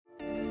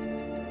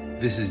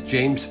This is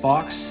James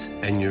Fox,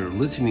 and you're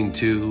listening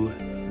to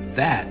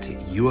That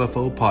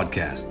UFO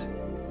Podcast.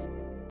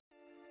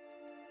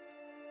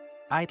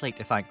 I'd like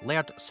to thank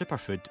Laird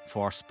Superfood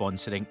for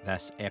sponsoring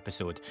this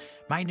episode.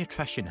 My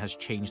nutrition has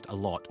changed a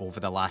lot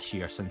over the last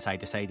year since I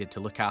decided to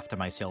look after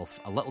myself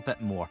a little bit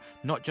more,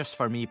 not just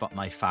for me but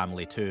my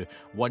family too.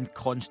 One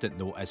constant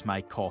though is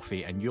my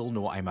coffee, and you'll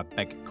know I'm a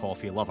big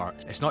coffee lover.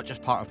 It's not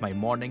just part of my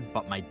morning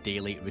but my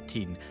daily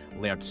routine.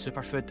 Laird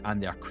Superfood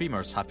and their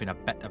creamers have been a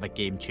bit of a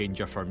game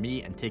changer for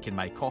me and taken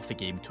my coffee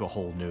game to a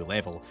whole new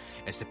level.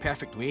 It's the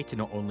perfect way to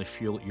not only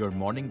fuel your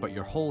morning but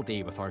your whole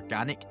day with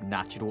organic,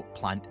 natural,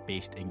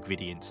 plant-based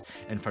ingredients.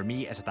 And for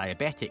me as a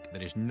diabetic,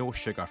 there is no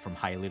sugar from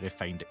highly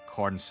refined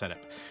corn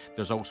syrup.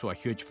 There's also a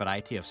huge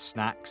variety of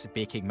snacks,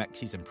 baking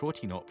mixes and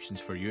protein options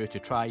for you to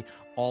try,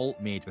 all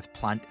made with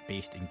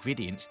plant-based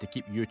ingredients to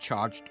keep you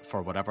charged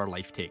for whatever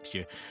life takes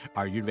you.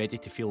 Are you ready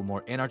to feel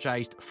more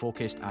energised,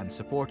 focused and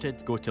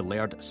supported? Go to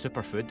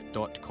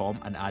lairdsuperfood.com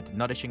and add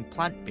nourishing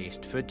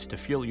plant-based foods to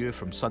fuel you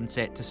from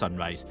sunset to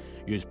sunrise.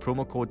 Use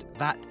promo code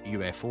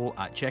THATUFO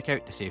at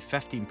checkout to save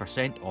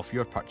 15% off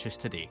your purchase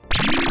today.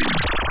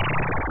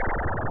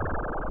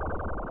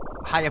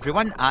 Hi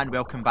everyone, and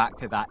welcome back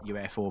to That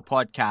UFO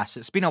Podcast.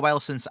 It's been a while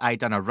since I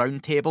done a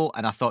roundtable,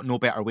 and I thought no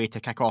better way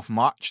to kick off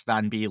March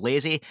than be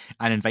lazy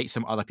and invite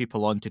some other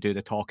people on to do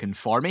the talking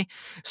for me.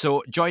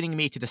 So joining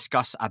me to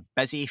discuss a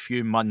busy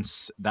few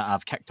months that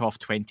have kicked off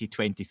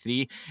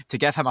 2023, to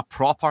give him a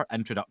proper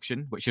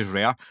introduction, which is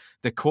rare,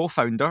 the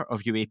co-founder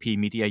of UAP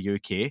Media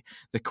UK,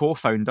 the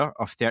co-founder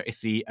of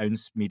 33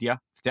 Ounce Media,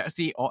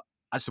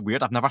 that's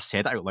weird, I've never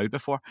said it out loud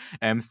before.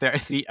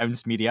 33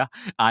 Ounce Media,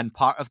 and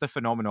part of the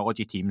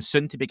Phenomenology team,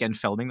 soon to begin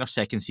filming their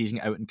second season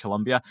out in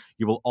Colombia.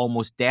 You will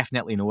almost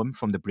definitely know him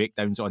from the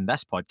breakdowns on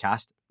this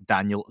podcast,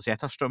 Daniel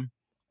Zetterstrom,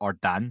 or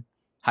Dan.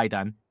 Hi,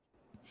 Dan.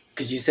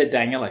 Because you said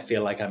Daniel, I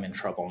feel like I'm in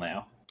trouble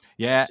now.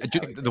 Yeah,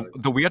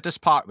 the weirdest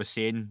part was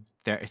saying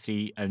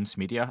 33 Ounce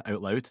Media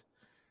out loud.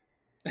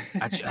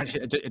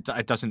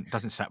 It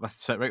doesn't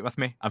sit right with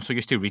me. I'm so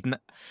used to reading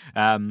it.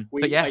 I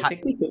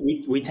think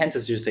we tend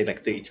to just say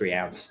like 33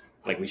 ounce,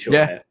 like we should.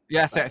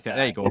 Yeah, 33.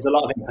 There you go. There's a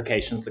lot of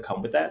implications that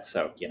come with that,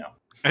 so you know.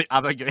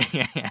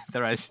 Yeah,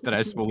 there is.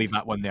 We'll leave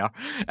that one there.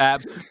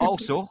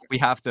 Also, we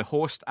have the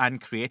host and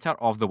creator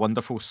of the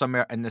wonderful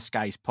Somewhere in the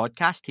Skies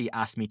podcast. He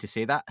asked me to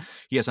say that.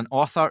 He is an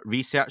author,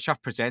 researcher,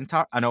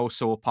 presenter, and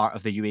also part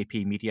of the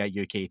UAP Media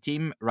UK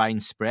team.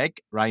 Ryan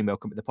Sprague. Ryan,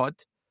 welcome to the pod.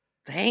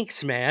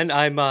 Thanks, man.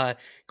 I'm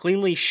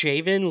cleanly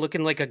shaven,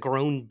 looking like a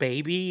grown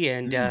baby,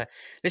 and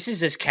this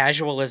is as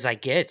casual as I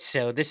get,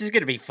 so this is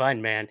going to be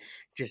fun, man.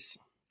 Just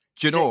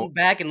sitting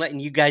back and letting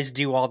you guys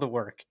do all the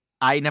work.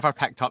 I never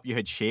picked up you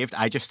had shaved.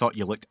 I just thought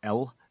you looked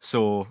ill.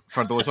 So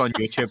for those on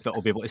YouTube that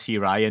will be able to see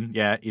Ryan,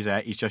 yeah,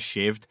 he's just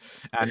shaved.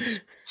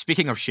 And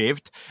speaking of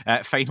shaved,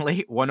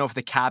 finally, one of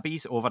the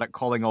cabbies over at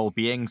Calling All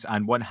Beings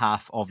and one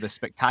half of the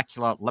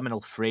spectacular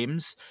Liminal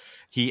Frames.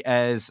 He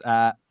is...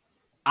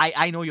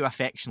 I know you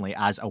affectionately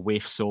as a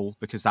waif soul,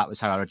 because that was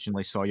how I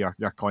originally saw your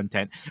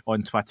content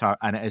on Twitter,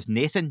 and it is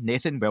Nathan.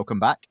 Nathan, welcome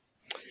back.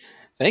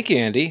 Thank you,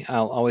 Andy.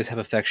 I'll always have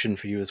affection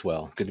for you as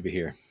well. Good to be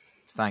here.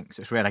 Thanks.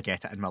 It's rare I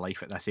get it in my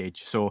life at this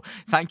age. So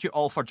thank you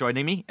all for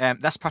joining me.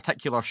 This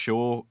particular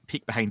show,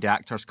 Peek Behind the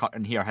Actors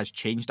Curtain here, has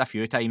changed a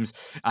few times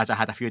as I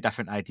had a few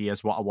different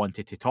ideas what I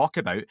wanted to talk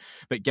about.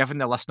 But given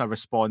the listener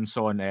response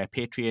on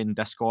Patreon,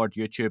 Discord,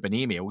 YouTube and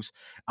emails,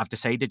 I've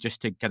decided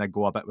just to kind of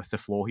go a bit with the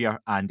flow here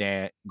and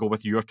go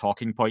with your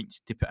talking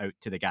points to put out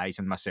to the guys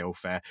and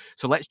myself.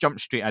 So let's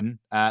jump straight in.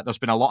 There's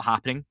been a lot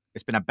happening.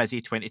 It's been a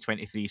busy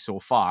 2023 so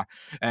far.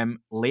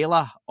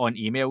 Layla on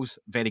Emails,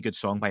 very good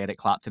song by Eric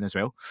Clapton as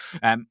well.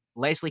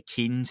 Leslie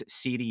Kean's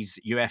series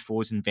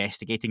UFOs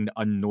Investigating the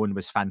Unknown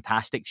was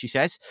fantastic, she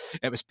says.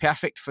 It was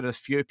perfect for a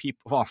few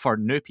people, or for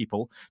new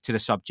people to the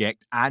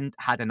subject, and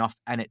had enough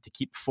in it to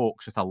keep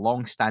folks with a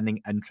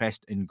long-standing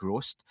interest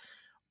engrossed.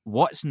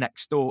 What's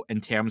next, though,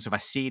 in terms of a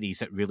series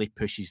that really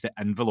pushes the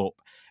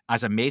envelope?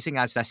 As amazing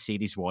as this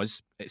series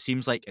was, it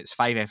seems like it's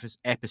 5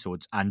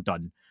 episodes and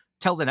done.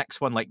 Till the next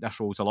one like this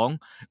rolls along,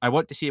 I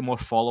want to see more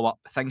follow-up,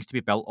 things to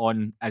be built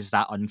on. Is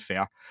that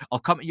unfair? I'll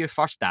come to you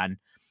first, Dan.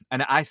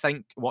 And I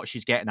think what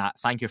she's getting at,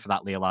 thank you for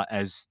that, Layla,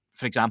 is,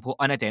 for example,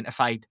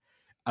 Unidentified,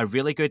 a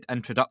really good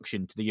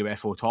introduction to the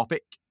UFO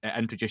topic. It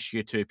introduced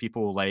you to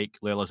people like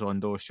Layla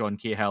Zondo, Sean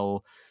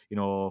Cahill,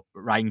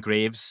 Ryan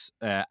Graves,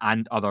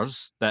 and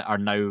others that are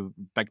now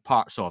big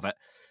parts of it.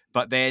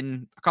 But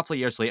then a couple of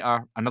years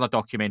later, another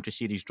documentary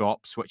series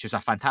drops, which is a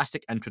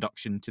fantastic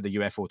introduction to the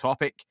UFO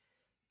topic.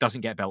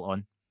 Doesn't get built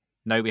on.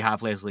 Now we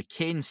have Leslie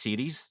Kean's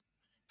series,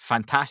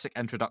 fantastic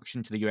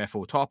introduction to the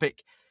UFO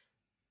topic.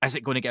 Is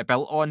it going to get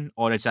built on,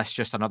 or is this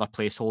just another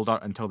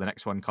placeholder until the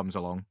next one comes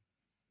along?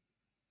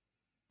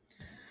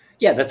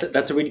 Yeah,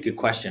 that's a really good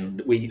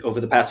question. Over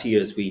the past few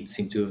years, we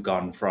seem to have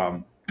gone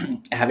from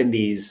having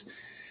these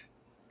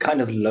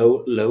kind of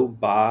low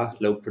bar,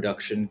 low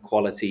production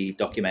quality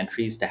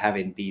documentaries to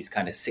having these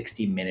kind of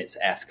 60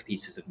 minutes-esque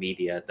pieces of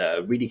media that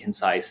are really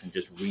concise and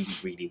just really,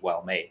 really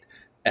well made.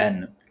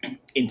 And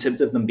in terms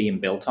of them being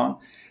built on,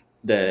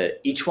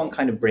 each one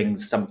kind of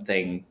brings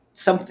something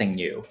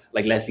new.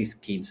 Like Leslie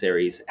Kean's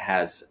series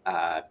has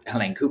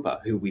Helene Cooper,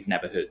 who we've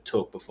never heard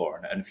talk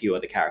before, and a few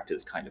other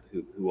characters kind of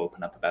who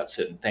open up about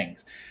certain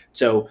things.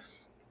 So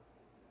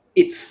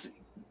it's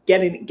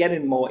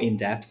getting more in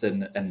depth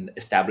and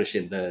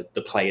establishing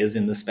the players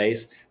in the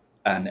space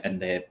and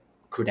their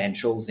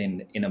credentials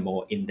in a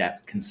more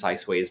in-depth,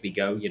 concise way as we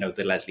go.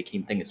 The Leslie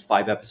Kean thing is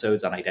 5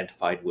 episodes,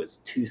 Unidentified was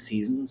 2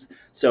 seasons.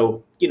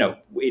 So,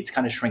 it's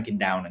kind of shrinking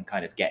down and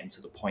kind of getting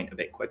to the point a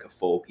bit quicker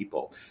for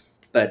people.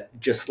 But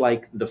just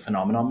like the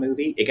Phenomenon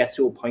movie, it gets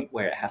to a point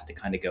where it has to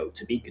kind of go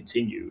to be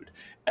continued.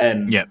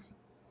 And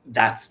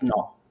that's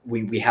not,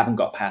 we haven't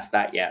got past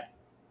that yet.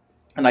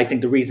 And I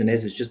think the reason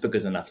is just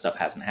because enough stuff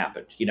hasn't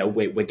happened.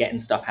 We're getting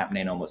stuff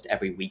happening almost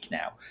every week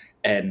now.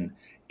 And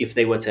if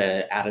they were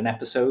to add an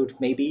episode,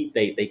 maybe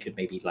they could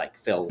maybe like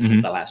fill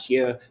the last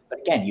year. But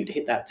again, you'd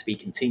hit that to be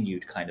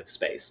continued kind of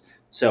space.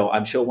 So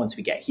I'm sure once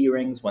we get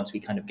hearings, once we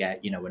kind of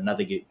get,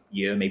 another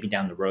year, maybe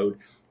down the road,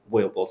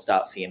 we'll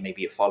start seeing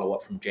maybe a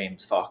follow-up from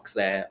James Fox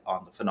there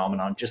on the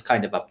Phenomenon, just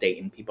kind of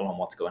updating people on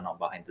what's going on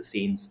behind the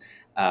scenes.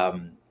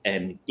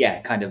 And yeah,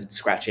 kind of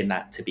scratching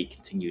that to be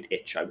continued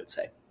itch, I would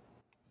say.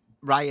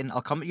 Ryan,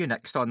 I'll come to you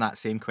next on that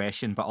same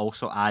question, but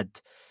also add,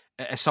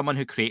 as someone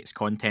who creates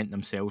content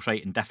themselves,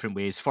 right, in different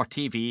ways, for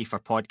TV, for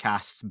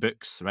podcasts,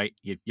 books, right,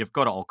 you've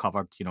got it all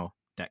covered,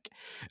 Dick.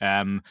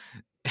 Do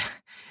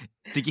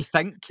you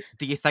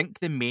think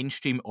the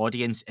mainstream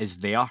audience is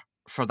there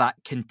for that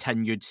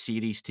continued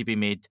series to be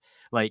made?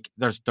 Like,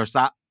 there's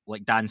that,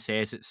 like Dan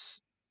says, it's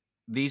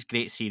these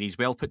great series,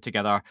 well put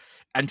together,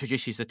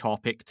 introduces the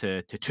topic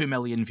to 2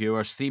 million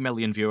viewers, 3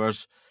 million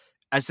viewers.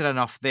 Is there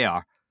enough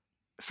there?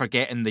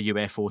 Forgetting the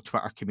UFO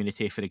Twitter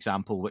community, for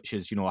example, which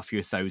is, a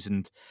few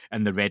thousand,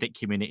 and the Reddit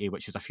community,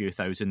 which is a few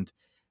thousand,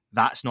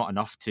 that's not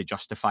enough to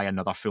justify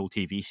another full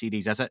TV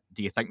series, is it?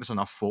 Do you think there's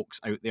enough folks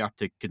out there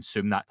to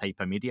consume that type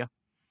of media?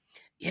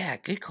 Yeah,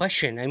 good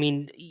question. I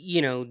mean,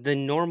 the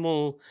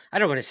normal, I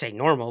don't want to say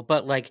normal,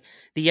 but like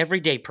the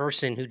everyday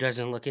person who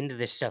doesn't look into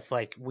this stuff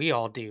like we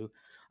all do,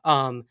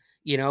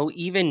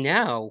 even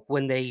now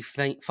when they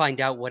find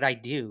out what I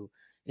do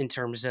in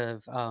terms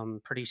of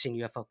producing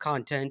UFO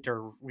content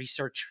or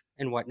research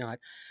and whatnot,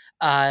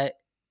 uh,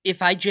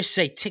 if I just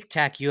say Tic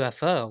Tac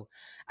UFO,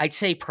 I'd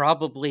say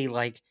probably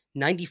like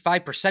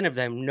 95% of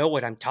them know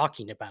what I'm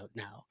talking about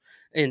now.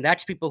 And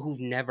that's people who've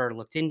never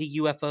looked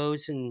into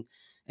UFOs and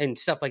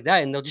stuff like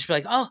that, and they'll just be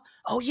like,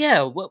 "Oh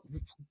yeah, what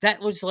that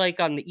was like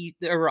on the east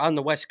or on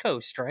the West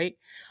Coast, right?"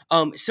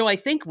 So I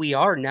think we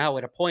are now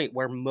at a point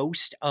where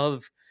most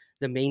of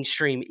the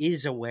mainstream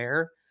is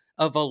aware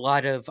of a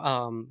lot of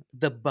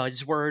the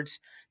buzzwords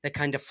that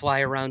kind of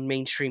fly around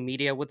mainstream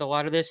media with a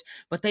lot of this,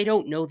 but they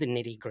don't know the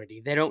nitty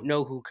gritty. They don't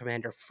know who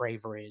Commander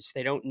Fravor is.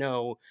 They don't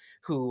know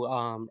who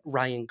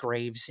Ryan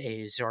Graves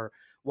is or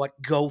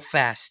what Go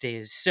Fast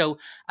is. So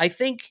I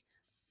think,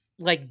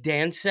 like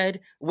Dan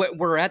said,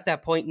 we're at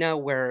that point now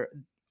where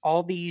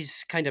all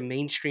these kind of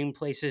mainstream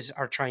places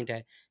are trying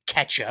to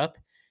catch up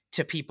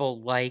to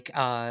people like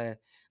Tom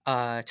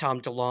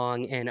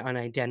DeLonge and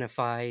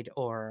Unidentified,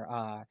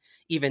 or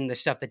even the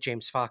stuff that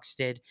James Fox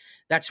did.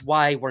 That's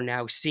why we're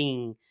now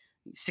seeing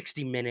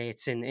 60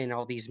 Minutes and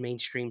all these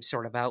mainstream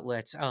sort of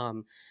outlets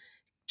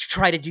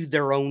try to do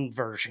their own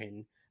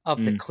version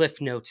of the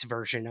Cliff Notes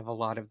version of a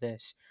lot of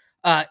this.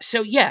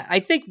 So yeah, I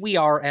think we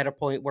are at a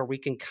point where we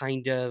can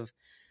kind of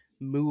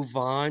move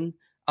on.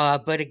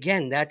 But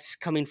again, that's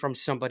coming from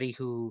somebody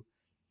who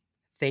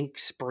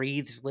thinks,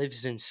 breathes,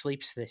 lives, and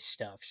sleeps this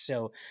stuff.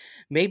 So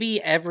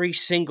maybe every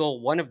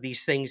single one of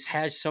these things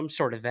has some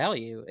sort of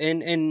value,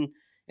 and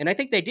I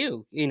think they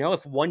do.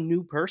 If one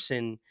new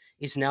person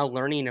is now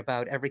learning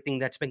about everything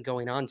that's been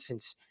going on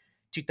since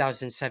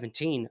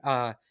 2017,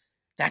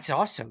 that's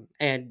awesome.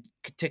 And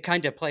to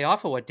kind of play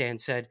off of what Dan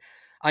said,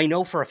 I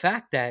know for a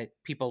fact that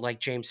people like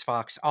James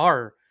Fox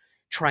are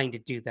trying to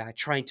do that,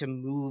 trying to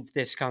move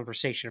this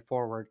conversation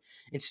forward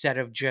instead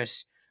of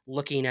just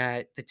looking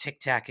at the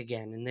Tic Tac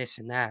again and this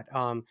and that.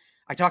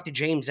 I talked to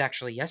James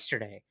actually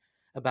yesterday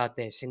about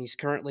this, and he's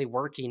currently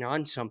working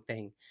on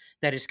something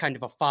that is kind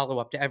of a follow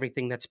up to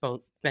everything that's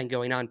been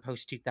going on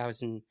post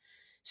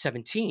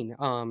 2017.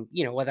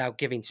 Without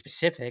giving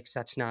specifics,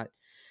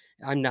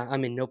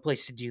 I'm in no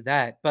place to do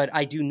that, but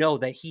I do know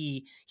that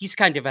he's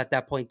kind of at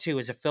that point too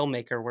as a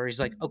filmmaker where he's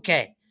like,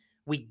 okay,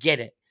 we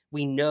get it.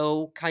 We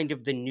know kind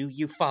of the new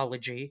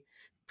ufology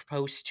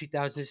post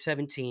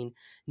 2017.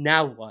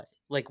 Now what?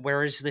 Like,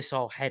 where is this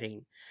all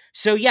heading?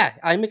 So yeah,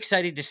 I'm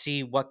excited to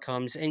see what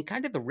comes and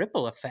kind of the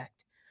ripple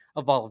effect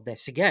of all of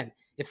this. Again,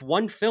 if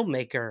one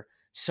filmmaker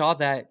saw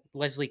that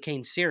Leslie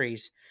Kean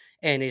series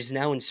and is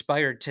now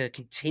inspired to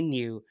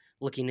continue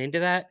looking into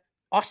that,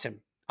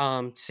 awesome.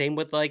 Same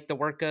with like the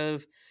work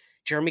of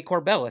Jeremy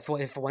Corbell.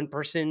 If one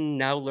person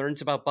now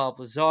learns about Bob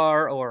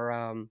Lazar or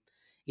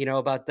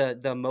about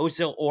the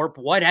Mosul orb,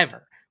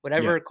 whatever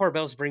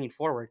Corbell's bringing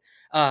forward,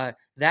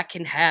 that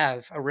can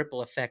have a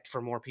ripple effect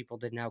for more people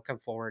to now come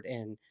forward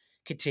and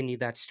continue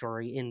that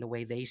story in the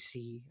way they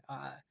see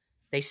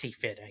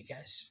fit, I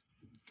guess.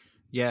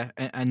 Yeah,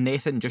 and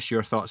Nathan, just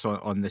your thoughts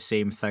on the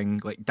same thing.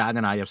 Like Dan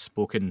and I have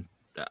spoken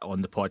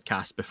on the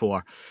podcast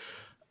before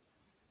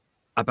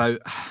about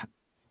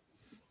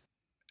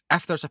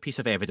if there's a piece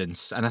of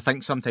evidence, and I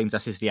think sometimes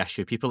this is the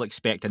issue, people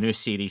expect a new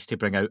series to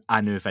bring out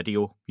a new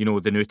video,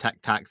 the new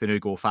Tic Tac, the new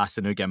Go Fast,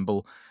 the new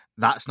Gimbal.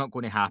 That's not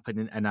going to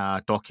happen in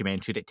a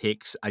documentary that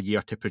takes a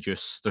year to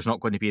produce. There's not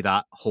going to be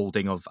that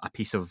holding of a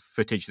piece of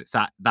footage that's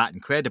that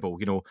incredible,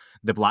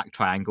 the black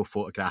triangle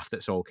photograph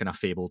that's all kind of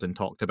fabled and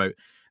talked about.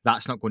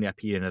 That's not going to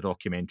appear in a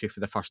documentary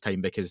for the first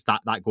time because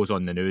that goes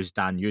on the news.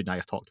 Dan, you and I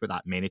have talked about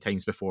that many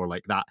times before.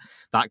 Like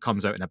that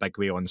comes out in a big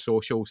way on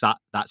socials.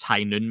 That's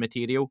high noon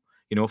material,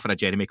 for a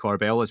Jeremy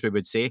Corbell, as we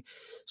would say.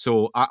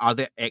 So are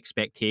the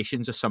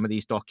expectations of some of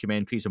these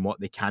documentaries and what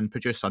they can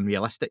produce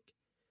unrealistic?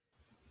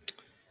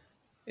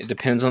 It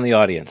depends on the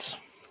audience.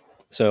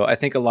 So I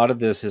think a lot of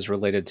this is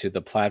related to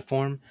the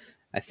platform.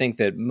 I think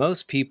that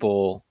most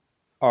people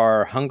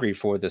are hungry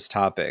for this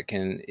topic.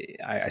 And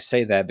I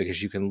say that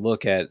because you can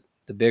look at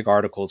the big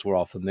articles we're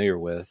all familiar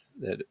with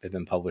that have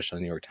been published on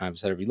the New York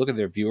Times. If you look at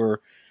their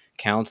viewer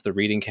counts, the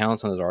reading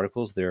counts on those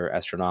articles, they're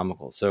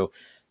astronomical. So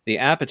the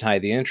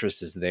appetite, the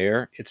interest is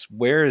there. It's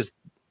where is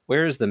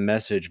the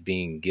message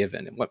being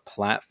given and what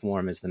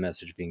platform is the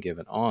message being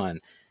given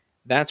on?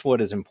 That's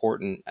what is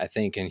important, I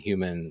think, in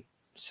human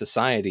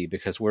society,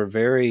 because we're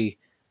very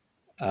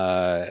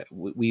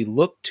we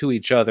look to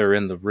each other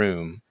in the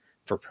room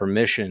for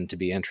permission to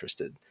be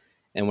interested.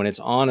 And when it's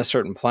on a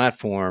certain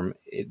platform,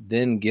 it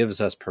then gives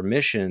us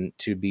permission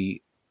to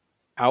be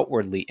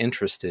outwardly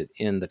interested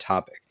in the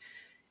topic.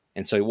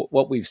 And so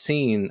what we've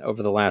seen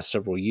over the last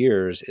several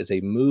years is a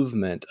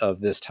movement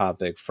of this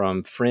topic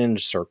from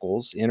fringe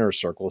circles, inner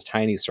circles,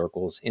 tiny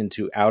circles,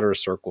 into outer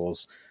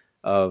circles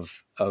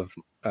of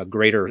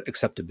greater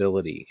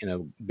acceptability,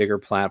 bigger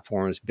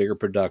platforms, bigger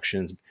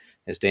productions.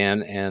 As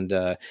Dan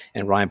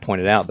and Ryan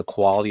pointed out, the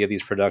quality of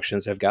these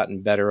productions have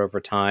gotten better over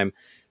time.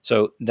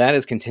 So that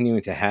is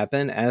continuing to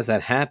happen. As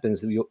that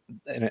happens,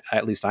 and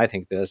at least I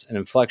think an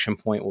inflection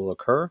point will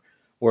occur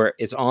where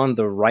it's on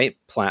the right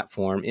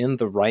platform, in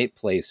the right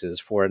places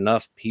for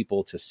enough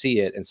people to see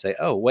it and say,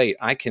 oh, wait,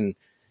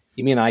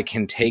 you mean I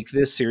can take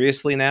this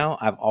seriously now?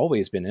 I've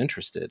always been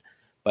interested,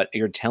 but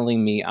you're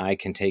telling me I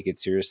can take it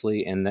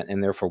seriously and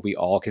therefore we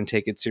all can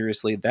take it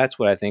seriously. That's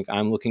what I think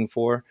I'm looking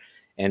for.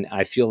 And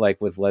I feel like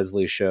with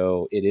Leslie's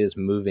show, it is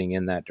moving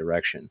in that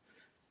direction.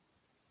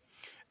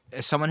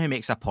 As someone who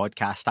makes a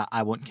podcast,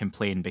 I won't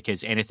complain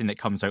because anything that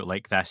comes out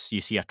like this,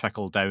 you see a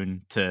trickle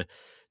down to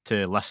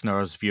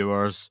listeners,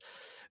 viewers,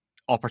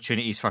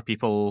 opportunities for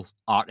people,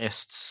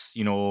 artists,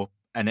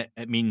 and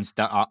it means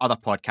there are other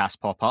podcasts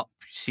pop up,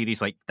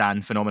 series like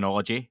Dan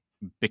Phenomenology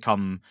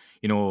become,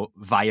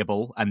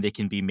 viable and they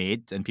can be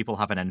made and people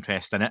have an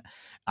interest in it.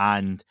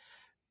 And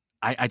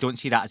I don't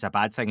see that as a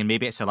bad thing. And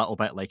maybe it's a little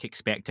bit like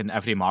expecting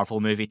every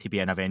Marvel movie to be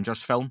an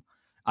Avengers film,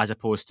 as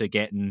opposed to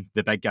getting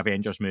the big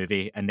Avengers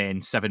movie and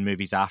then 7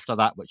 movies after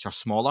that, which are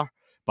smaller,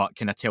 but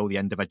kind of tell the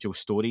individual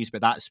stories.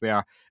 But that's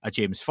where a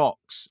James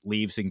Fox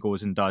leaves and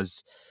goes and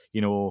does,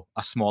 a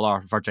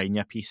smaller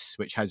Virginia piece,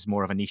 which has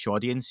more of a niche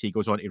audience. He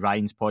goes on to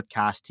Ryan's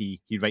podcast.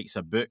 He writes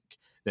a book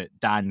that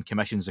Dan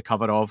commissions the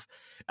cover of,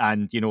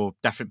 and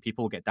different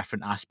people get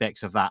different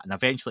aspects of that, and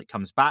eventually it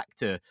comes back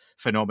to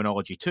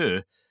Phenomenology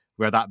 2,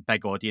 where that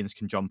big audience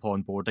can jump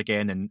on board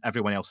again and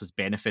everyone else has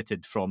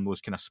benefited from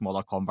those kind of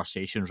smaller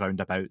conversations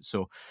roundabout.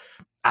 So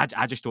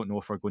I just don't know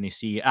if we're going to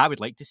see. I would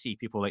like to see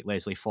people like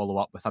Leslie follow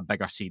up with a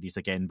bigger series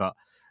again, but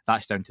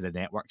that's down to the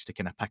networks to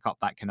kind of pick up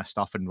that kind of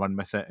stuff and run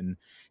with it. And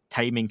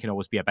timing can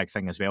always be a big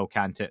thing as well,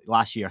 can't it?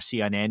 Last year,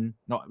 CNN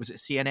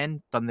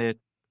done the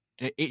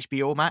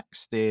HBO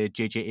Max, the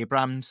J.J.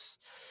 Abrams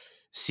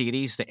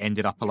series that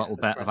ended up a little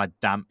bit of a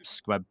damp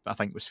squib, I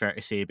think was fair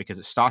to say, because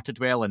it started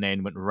well and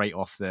then went right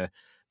off the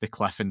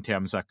cliff in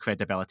terms of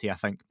credibility, I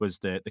think was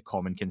the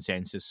common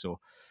consensus. So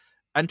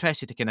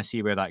interested to kind of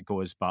see where that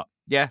goes. But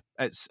yeah,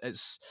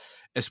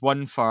 it's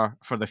one for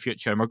the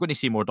future, and we're going to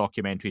see more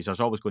documentaries.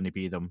 There's always going to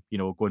be them,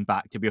 going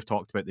back to, we've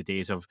talked about the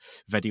days of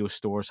video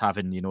stores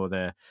having,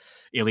 the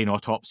alien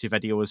autopsy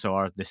videos,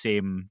 or the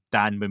same,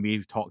 Dan, when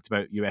we talked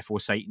about UFO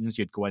sightings,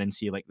 you'd go in and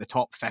see like the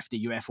top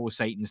 50 UFO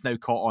sightings now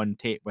caught on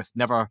tape with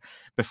never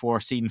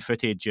before seen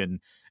footage, and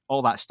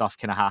all that stuff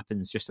kind of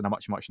happens just in a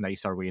much, much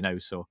nicer way now.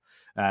 So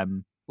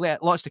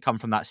lots to come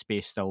from that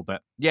space still.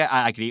 But yeah,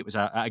 I agree, it was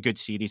a good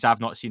series. I've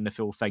not seen the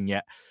full thing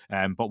yet,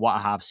 but what I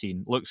have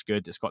seen looks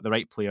good. It's got the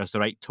right players, the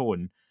right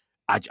tone.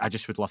 I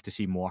just would love to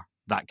see more,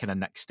 that kind of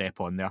next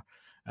step on there.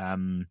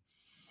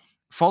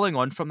 Following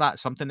on from that,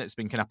 something that's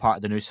been kind of part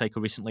of the news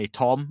cycle recently,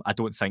 Tom, I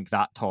don't think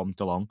that Tom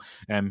DeLonge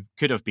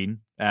could have been,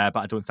 but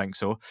I don't think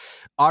so.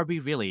 Are we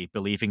really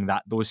believing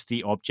that those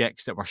 3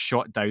 objects that were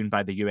shot down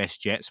by the US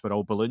jets were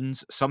all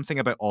balloons? Something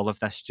about all of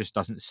this just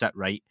doesn't sit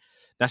right.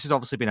 This has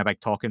obviously been a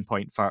big talking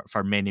point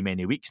for many,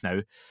 many weeks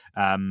now.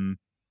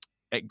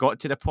 It got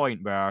to the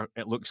point where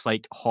it looks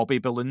like hobby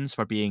balloons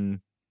were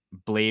being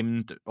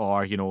blamed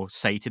or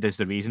cited as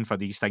the reason for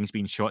these things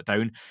being shot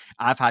down.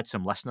 I've had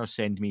some listeners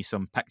send me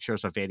some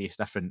pictures of various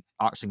different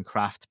arts and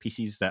craft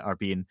pieces that are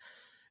being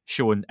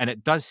shown, and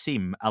it does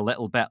seem a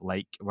little bit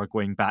like we're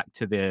going back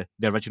to the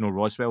original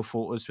Roswell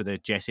photos with the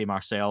Jesse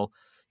Marcel,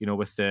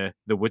 with the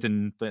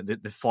wooden, the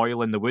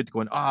foil in the wood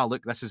going,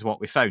 look, this is what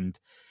we found.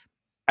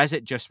 Is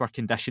it just we're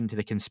conditioned to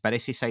the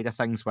conspiracy side of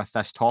things with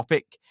this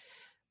topic?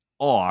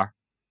 Or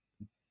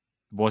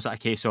was it a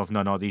case of,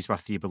 no, these were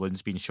 3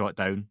 balloons being shot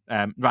down?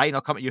 Ryan,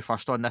 I'll come at you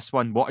first on this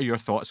one. What are your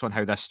thoughts on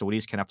how this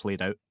story's kind of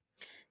played out?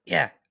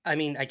 Yeah, I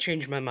mean, I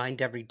change my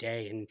mind every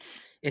day, and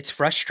it's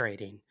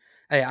frustrating.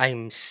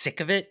 I'm sick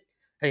of it.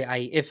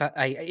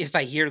 If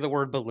I hear the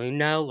word balloon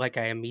now, like,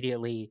 I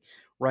immediately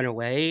run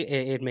away.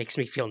 It makes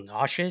me feel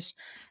nauseous.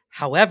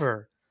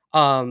 However,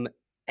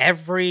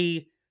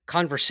 every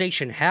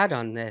conversation had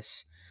on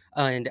this,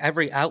 and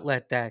every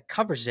outlet that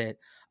covers it,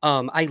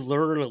 I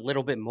learn a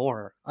little bit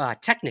more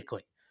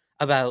technically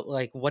about,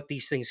 like, what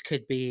these things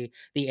could be,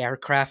 the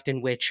aircraft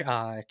in which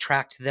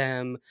tracked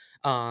them,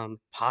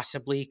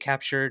 possibly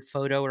captured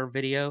photo or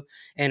video,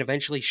 and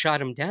eventually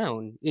shot him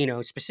down.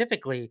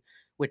 Specifically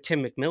with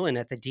Tim McMillan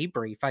at the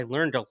debrief, I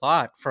learned a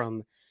lot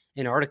from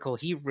an article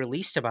he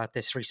released about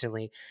this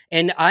recently.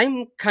 And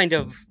I'm kind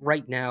of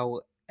right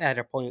now at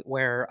a point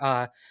where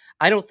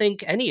I don't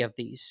think any of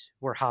these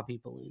were hobby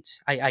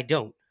balloons. I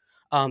don't.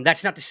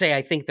 That's not to say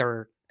I think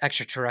they're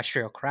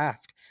extraterrestrial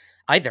craft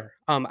either.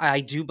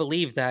 I do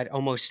believe that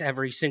almost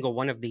every single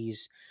one of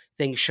these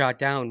things shot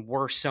down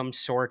were some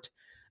sort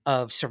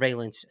of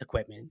surveillance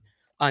equipment.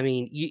 I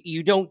mean,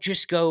 you don't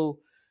just go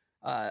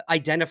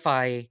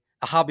identify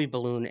a hobby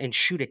balloon and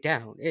shoot it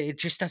down. It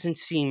just doesn't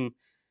seem.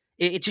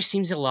 It just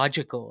seems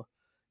illogical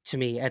to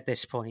me at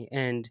this point.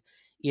 And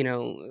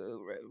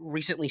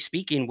recently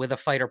speaking with a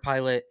fighter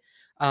pilot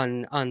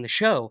on the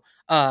show,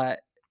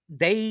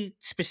 they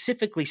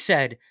specifically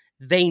said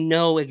they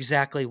know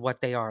exactly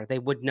what they are. They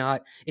would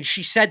not, and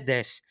she said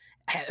this,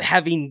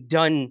 having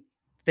done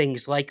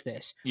things like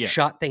this,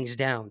 shot things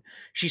down.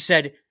 She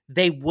said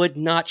they would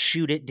not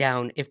shoot it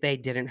down if they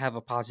didn't have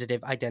a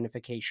positive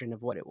identification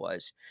of what it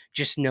was.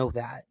 Just know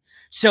that.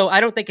 So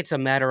I don't think it's a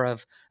matter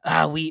of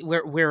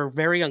we're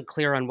very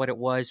unclear on what it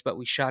was, but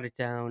we shot it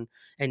down,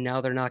 and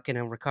now they're not going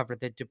to recover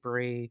the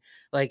debris.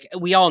 Like,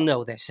 we all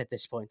know this at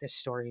this point. This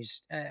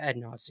story's ad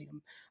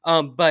nauseum.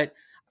 But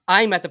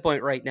I'm at the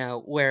point right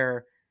now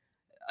where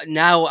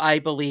now I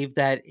believe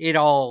that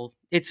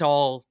it's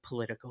all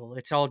political.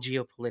 It's all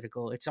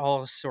geopolitical. It's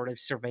all sort of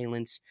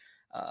surveillance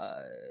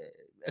uh,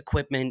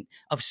 equipment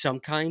of some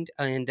kind.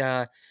 And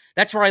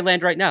that's where I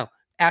land right now.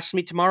 Ask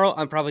me tomorrow,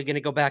 I'm probably going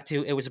to go back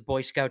to it was a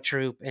Boy Scout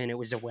troop and it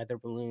was a weather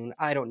balloon.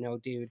 I don't know,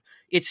 dude.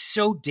 It's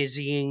so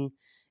dizzying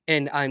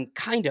and I'm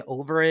kind of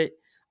over it.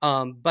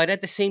 But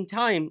at the same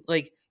time,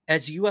 like,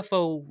 as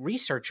UFO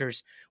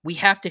researchers, we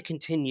have to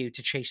continue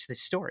to chase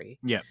this story.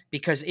 Yeah.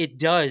 Because it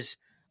does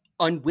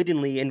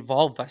unwittingly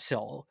involve us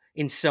all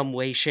in some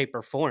way, shape,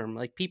 or form.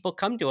 Like, people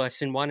come to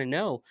us and want to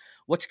know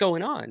what's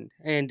going on.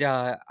 And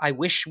I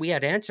wish we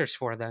had answers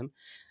for them.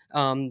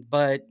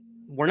 But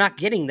we're not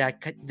getting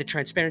the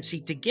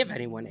transparency to give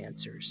anyone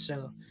answers.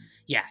 So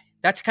yeah,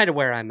 that's kind of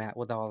where I'm at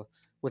with all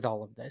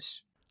of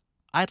this.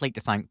 I'd like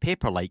to thank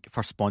Paperlike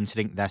for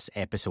sponsoring this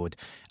episode.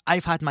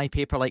 I've had my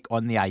Paperlike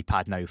on the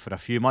iPad now for a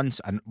few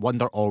months and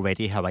wonder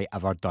already how I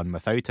ever done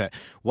without it.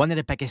 One of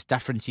the biggest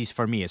differences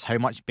for me is how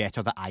much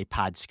better the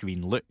iPad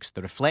screen looks.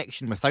 The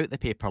reflection without the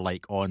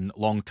Paperlike on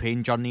long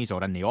train journeys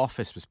or in the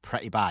office was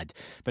pretty bad,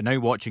 but now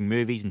watching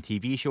movies and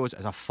TV shows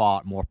is a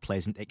far more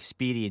pleasant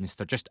experience.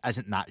 There just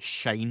isn't that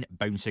shine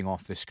bouncing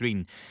off the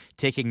screen.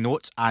 Taking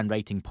notes and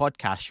writing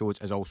podcast shows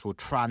is also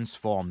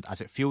transformed, as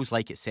it feels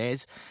like it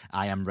says,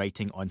 I am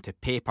writing onto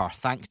paper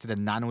thanks to the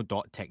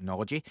nanodot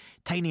technology,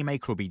 tiny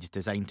microbeads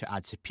designed to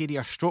add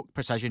superior stroke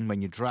precision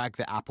when you drag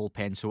the Apple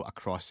Pencil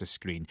across the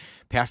screen.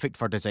 Perfect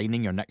for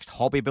designing your next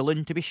hobby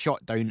balloon to be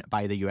shot down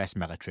by the US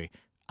military.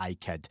 I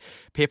kid.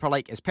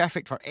 Paperlike is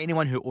perfect for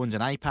anyone who owns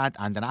an iPad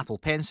and an Apple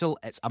Pencil.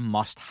 It's a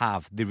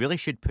must-have. They really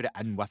should put it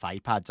in with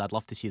iPads. I'd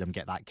love to see them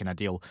get that kind of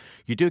deal.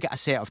 You do get a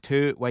set of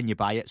 2 when you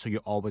buy it, so you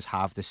always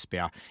have the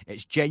spare.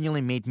 It's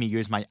genuinely made me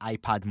use my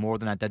iPad more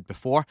than I did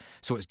before,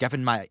 so it's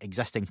given my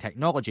existing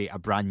technology a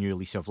brand new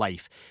lease of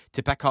life.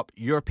 To pick up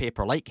your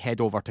Paperlike, head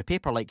over to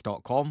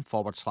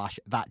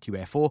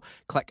paperlike.com/thatufo,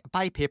 click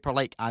Buy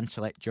Paperlike and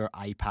select your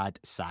iPad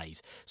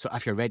size. So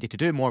if you're ready to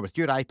do more with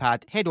your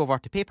iPad, head over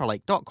to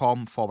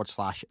paperlike.com/thatufo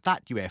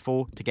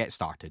to get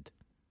started.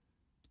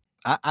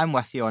 I'm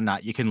with you on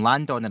that. You can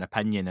land on an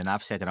opinion, and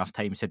I've said enough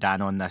times to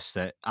Dan on this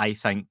that I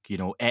think,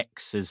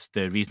 X is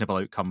the reasonable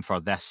outcome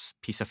for this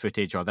piece of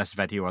footage or this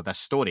video or this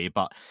story.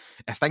 But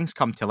if things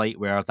come to light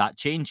where that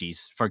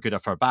changes for good or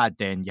for bad,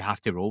 then you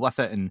have to roll with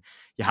it, and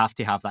you have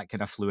to have that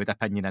kind of fluid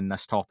opinion in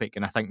this topic.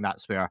 And I think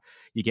that's where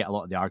you get a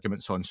lot of the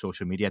arguments on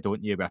social media,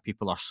 don't you, where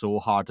people are so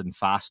hard and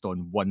fast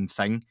on one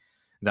thing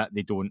that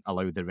they don't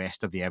allow the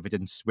rest of the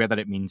evidence, whether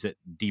it means it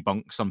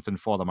debunks something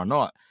for them or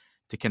not,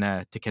 to kind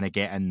of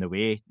get in the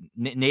way.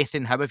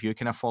 Nathan, how have you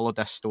kind of followed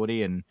this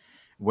story, and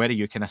where are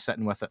you kind of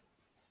sitting with it?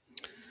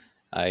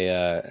 I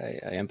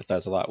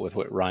empathize a lot with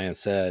what Ryan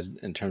said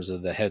in terms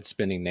of the head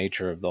spinning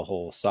nature of the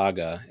whole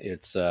saga.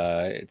 It's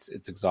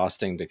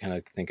exhausting to kind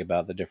of think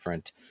about the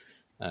different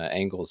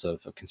angles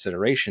of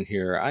consideration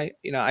here.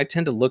 I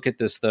tend to look at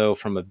this though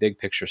from a big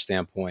picture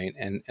standpoint,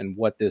 and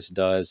what this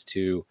does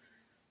to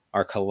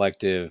our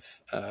collective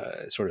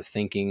sort of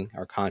thinking,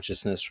 our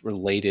consciousness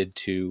related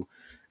to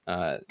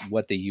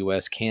what the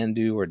U.S. can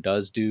do or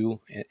does do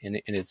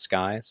in its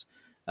skies.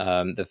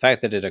 The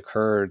fact that it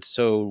occurred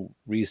so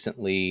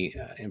recently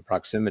in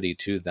proximity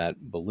to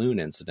that balloon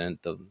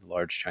incident, the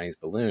large Chinese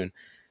balloon,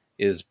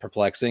 is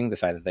perplexing. The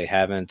fact that they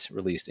haven't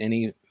released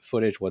any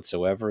footage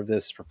whatsoever of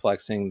this is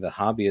perplexing. The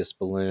hobbyist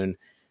balloon,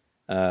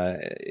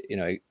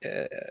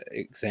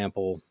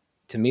 example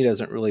to me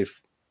doesn't really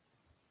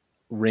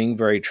ring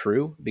very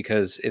true,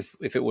 because if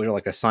it were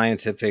like a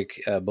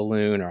scientific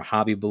balloon or a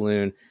hobby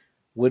balloon,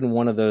 wouldn't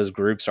one of those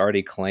groups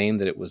already claim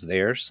that it was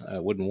theirs?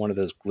 Wouldn't one of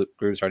those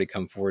groups already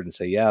come forward and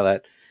say, yeah,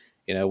 that,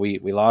 we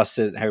lost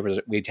it. However,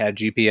 we had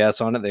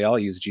GPS on it. They all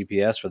use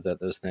GPS for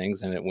those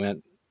things, and it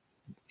went,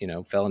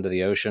 fell into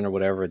the ocean or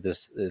whatever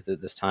this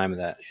time of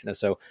that.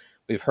 So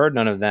we've heard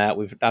none of that.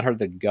 We've not heard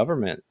the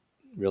government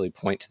really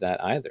point to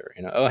that either.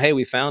 Oh, hey,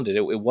 we found it.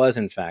 It was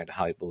in fact a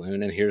hobby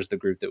balloon, and here's the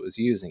group that was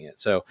using it.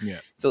 So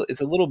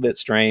it's a little bit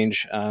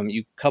strange.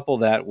 You couple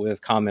that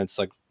with comments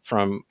like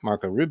from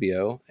Marco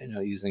Rubio,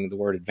 using the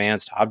word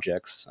advanced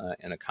objects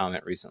in a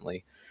comment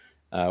recently,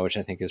 which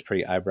I think is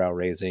pretty eyebrow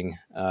raising.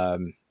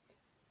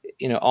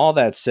 All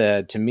that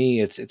said, to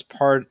me,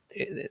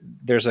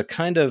 there's a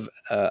kind of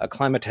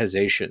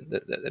acclimatization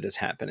that is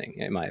happening,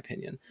 in my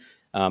opinion.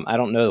 I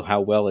don't know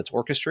how well it's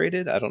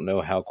orchestrated. I don't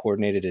know how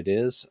coordinated it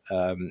is.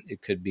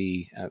 It could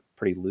be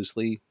pretty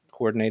loosely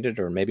coordinated,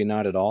 or maybe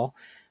not at all.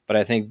 But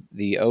I think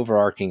the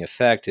overarching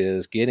effect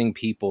is getting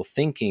people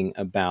thinking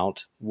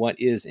about what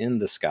is in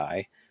the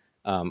sky,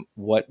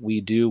 what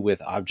we do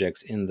with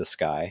objects in the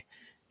sky.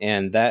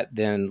 And that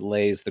then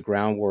lays the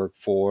groundwork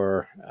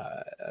for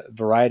a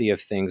variety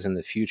of things in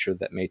the future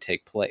that may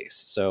take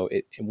place. So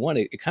you want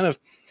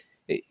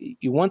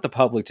the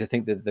public to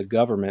think that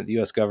the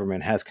U.S.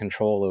 government, has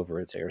control over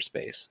its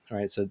airspace,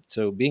 right?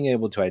 So being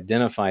able to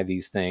identify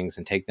these things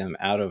and take them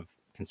out of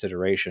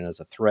consideration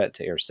as a threat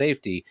to air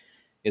safety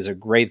is a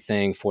great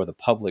thing for the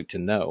public to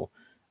know.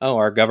 Oh,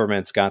 our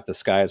government's got the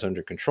skies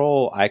under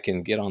control. I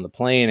can get on the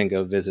plane and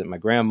go visit my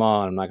grandma,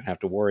 and I'm not going to have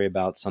to worry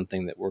about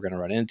something that we're going to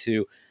run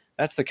into.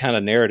 That's the kind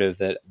of narrative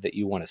that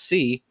you want to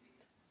see.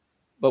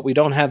 But we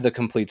don't have the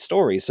complete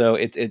story. So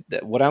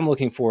what I'm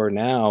looking for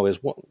now is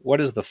what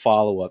is the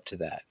follow up to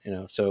that?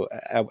 So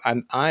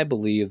I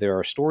believe there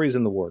are stories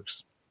in the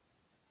works,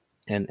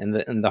 and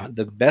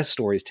the best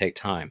stories take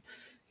time.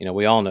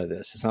 We all know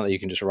this. It's not that you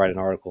can just write an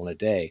article in a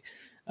day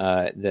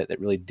that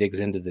really digs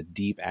into the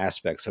deep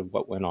aspects of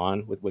what went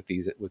on with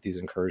these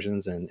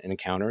incursions and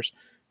encounters.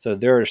 So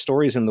there are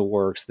stories in the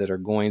works that are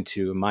going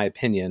to, in my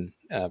opinion,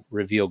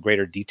 reveal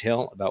greater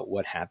detail about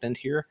what happened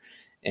here.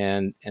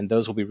 And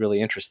those will be really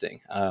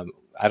interesting.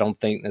 I don't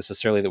think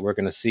necessarily that we're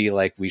going to see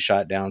like we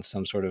shot down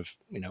some sort of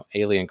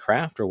alien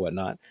craft or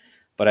whatnot,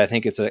 but I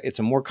think it's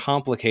a more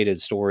complicated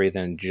story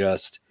than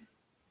just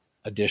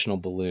additional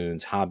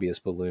balloons,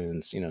 hobbyist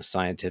balloons,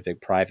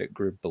 scientific private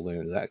group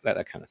balloons, that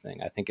kind of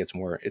thing. I think it's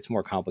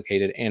more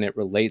complicated, and it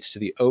relates to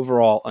the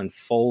overall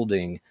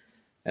unfolding,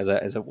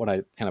 as what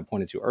I kind of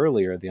pointed to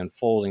earlier, the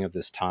unfolding of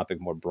this topic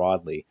more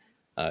broadly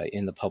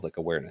in the public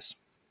awareness.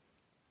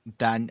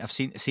 Dan, I've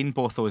seen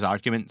both those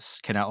arguments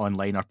kind of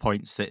online, or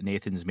points that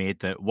Nathan's made,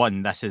 that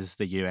one, this is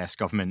the US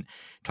government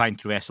trying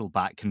to wrestle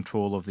back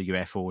control of the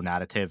UFO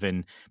narrative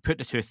and put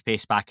the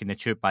toothpaste back in the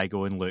tube by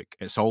going, look,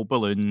 it's all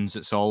balloons,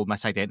 it's all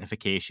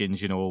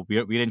misidentifications,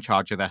 we're in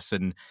charge of this,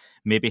 and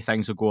maybe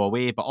things will go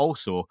away. But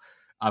also,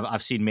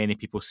 I've seen many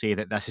people say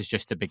that this is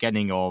just the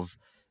beginning of,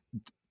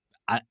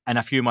 in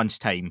a few months'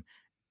 time,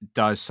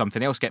 does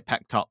something else get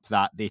picked up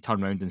that they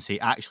turn around and say,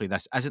 actually,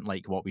 this isn't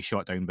like what we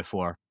shot down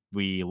before.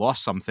 We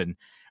lost something,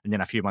 and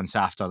then a few months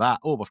after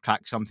that, we've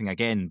tracked something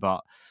again, but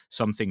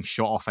something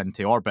shot off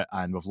into orbit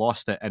and we've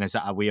lost it. And is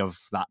it a way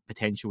of that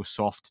potential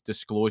soft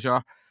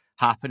disclosure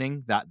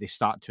happening, that they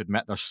start to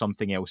admit there's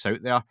something else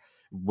out there?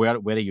 Where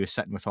are you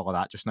sitting with all of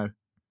that just now?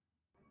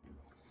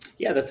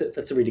 Yeah,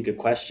 that's a really good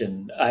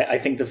question. I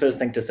think the first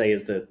thing to say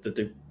is that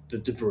the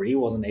debris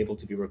wasn't able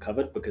to be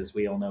recovered because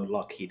we all know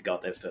Lockheed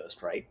got there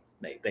first, right?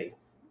 They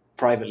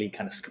privately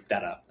kind of scooped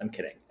that up. I'm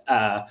kidding.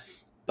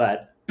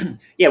 But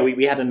yeah,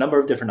 we had a number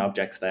of different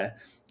objects there,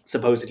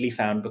 supposedly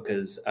found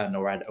because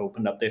NORAD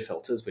opened up their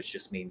filters, which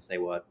just means they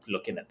were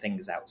looking at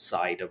things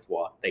outside of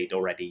what they'd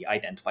already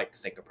identified the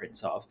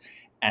fingerprints of.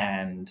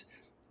 And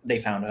they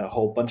found a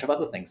whole bunch of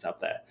other things up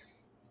there.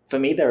 For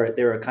me,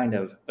 there are kind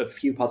of a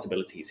few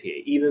possibilities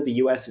here. Either the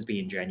US is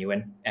being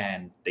genuine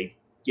and they,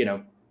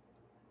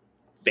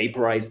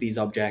 vaporized these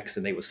objects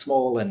and they were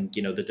small and,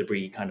 the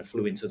debris kind of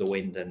flew into the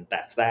wind and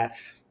that's that.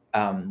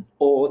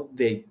 Or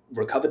they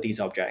recovered these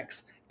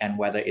objects, and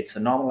whether it's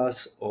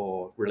anomalous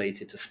or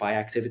related to spy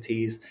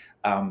activities,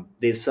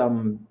 there's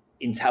some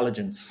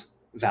intelligence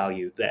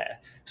value there.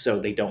 So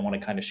they don't want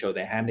to kind of show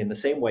their hand in the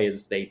same way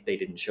as they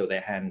didn't show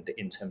their hand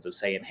in terms of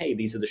saying, hey,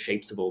 these are the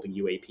shapes of all the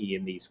UAP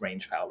in these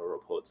range Fowler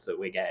reports that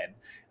we're getting.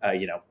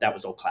 That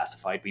was all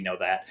classified. We know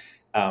that.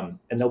 And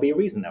there'll be a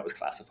reason that was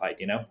classified.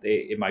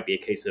 It might be a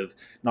case of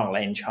not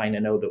letting China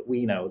know that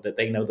we know that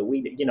they know that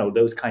we,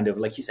 those kind of,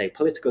 like you say,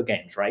 political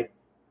games, right?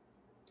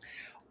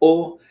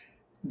 Or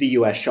the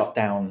US shot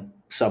down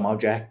some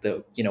object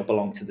that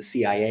belonged to the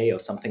CIA or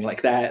something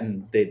like that,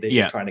 and they're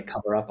just trying to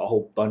cover up a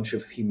whole bunch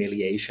of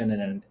humiliation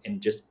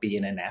and just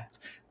being inept.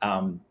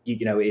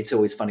 It's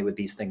always funny with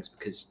these things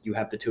because you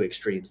have the two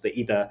extremes, that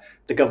either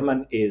the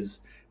government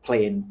is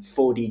playing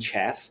 4D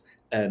chess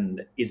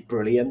and is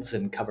brilliant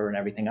and covering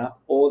everything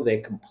up, or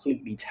they're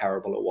completely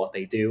terrible at what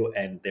they do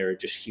and they're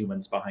just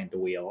humans behind the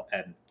wheel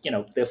and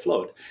they're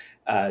flawed.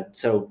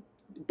 So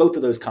both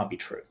of those can't be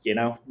true.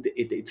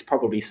 It's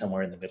probably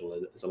somewhere in the middle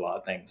as a lot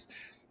of things.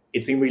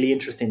 It's been really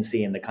interesting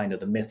seeing the kind of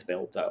the myth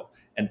build, though,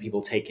 and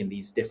people taking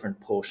these different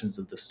portions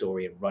of the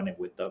story and running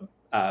with them.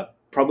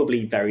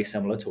 Probably very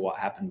similar to what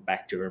happened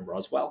back during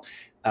Roswell,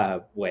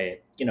 where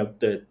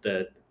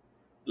the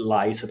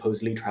lie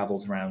supposedly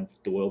travels around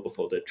the world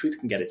before the truth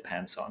can get its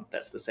pants on.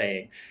 That's the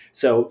saying.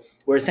 So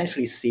we're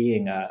essentially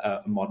seeing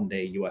a modern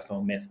day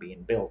UFO myth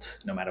being built,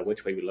 no matter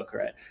which way we look at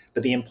it.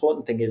 But the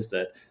important thing is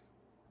that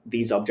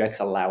these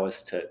objects allow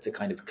us to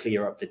kind of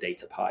clear up the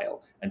data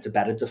pile and to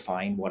better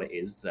define what it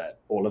is that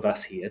all of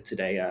us here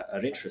today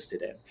are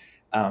interested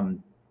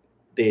in.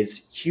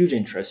 There's huge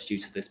interest due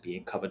to this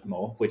being covered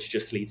more, which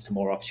just leads to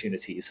more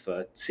opportunities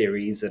for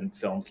series and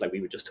films like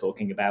we were just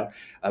talking about,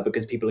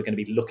 because people are going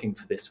to be looking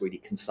for this really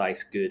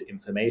concise, good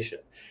information.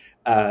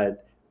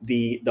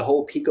 The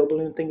whole Pico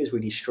balloon thing is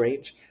really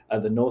strange.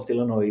 The North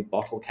Illinois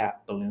Bottle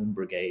Cap Balloon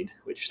Brigade,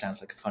 which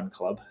sounds like a fun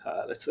club,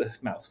 that's a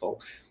mouthful.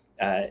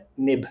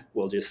 NIB,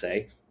 we'll just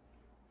say,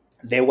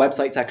 their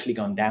website's actually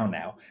gone down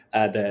now.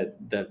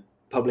 The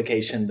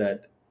publication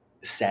that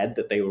said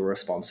that they were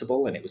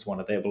responsible and it was one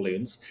of their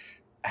balloons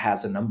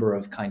has a number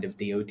of kind of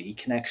DoD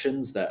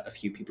connections that a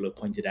few people have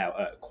pointed out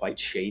are quite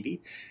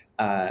shady.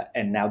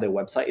 And now their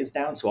website is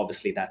down. So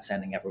obviously that's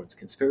sending everyone's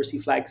conspiracy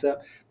flags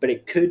up. But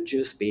it could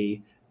just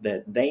be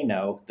that they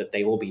know that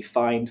they will be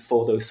fined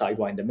for those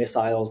Sidewinder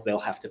missiles. They'll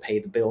have to pay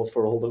the bill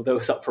for all of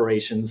those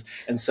operations.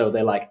 And so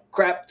they're like,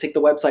 crap, take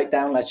the website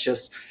down.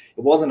 It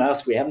wasn't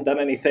us. We haven't done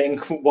anything.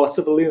 What's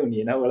a balloon?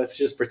 Let's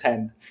just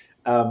pretend.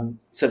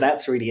 So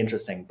that's really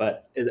interesting.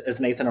 But as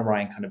Nathan and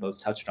Ryan kind of both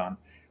touched on,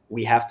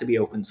 we have to be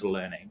open to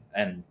learning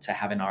and to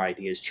having our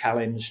ideas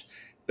challenged,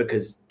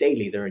 because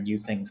daily there are new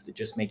things that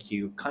just make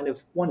you kind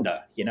of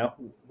wonder,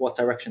 what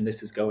direction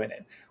this is going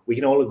in. We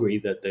can all agree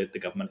that the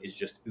government is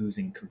just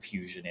oozing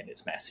confusion in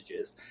its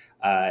messages.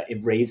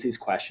 It raises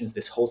questions.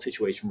 This whole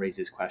situation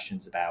raises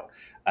questions about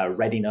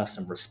readiness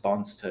and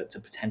response to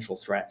potential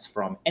threats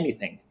from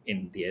anything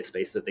in the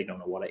airspace that they don't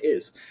know what it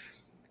is.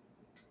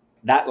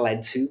 That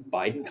led to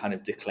Biden kind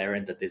of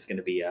declaring that there's going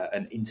to be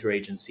an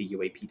interagency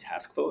UAP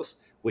task force,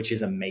 which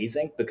is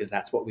amazing because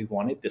that's what we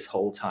wanted this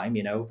whole time.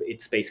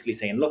 It's basically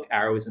saying, look,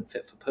 Arrow isn't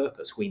fit for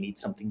purpose. We need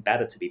something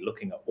better to be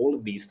looking at all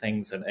of these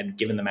things and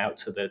giving them out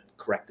to the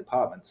correct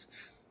departments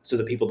so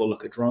the people that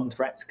look at drone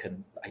threats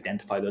can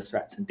identify those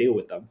threats and deal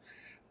with them.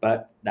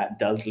 But that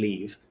does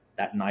leave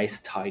that nice,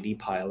 tidy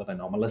pile of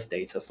anomalous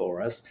data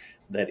for us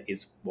that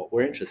is what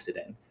we're interested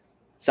in.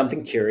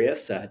 Something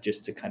curious,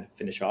 just to kind of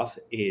finish off,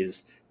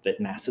 is that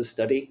NASA's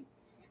study,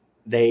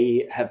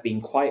 they have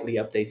been quietly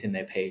updating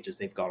their page as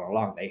they've gone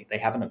along. They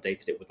haven't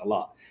updated it with a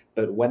lot.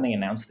 But when they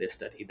announced their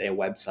study, their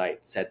website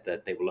said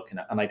that they were looking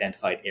at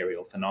unidentified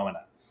aerial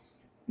phenomena.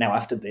 Now,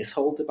 after this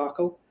whole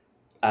debacle,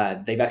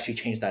 they've actually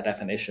changed that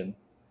definition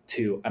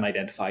to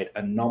unidentified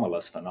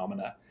anomalous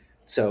phenomena.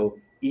 So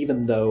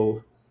even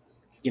though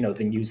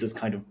the news has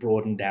kind of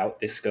broadened out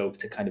this scope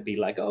to kind of be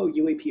like, oh,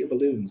 UAP are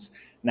balloons,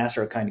 NASA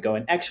are kind of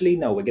going, actually,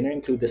 no, we're going to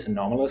include this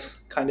anomalous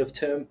kind of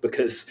term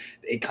because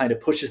it kind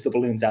of pushes the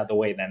balloons out of the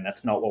way. Then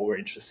that's not what we're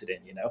interested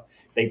in.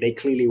 They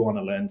clearly want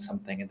to learn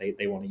something and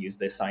they want to use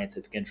their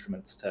scientific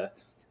instruments to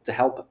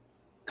help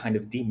kind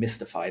of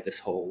demystify this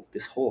whole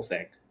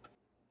thing.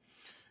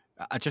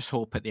 I just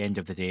hope at the end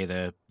of the day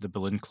the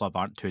balloon club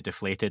aren't too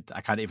deflated.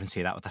 I can't even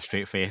say that with a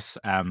straight face.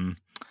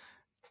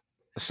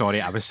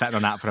 Sorry, I was sitting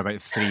on that for about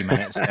 3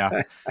 minutes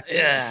there.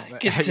 Yeah,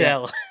 could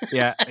tell.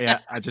 Yeah.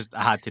 I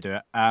had to do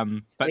it.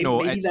 But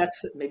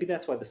maybe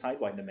that's why the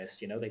Sidewinder missed.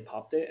 They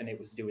popped it and it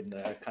was doing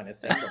the kind of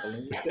thing that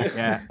balloons do.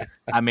 Yeah,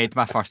 I made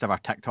my first ever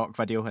TikTok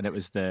video, and it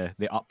was the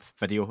up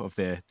video of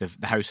the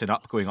house and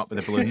up going up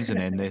with the balloons, and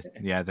then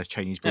the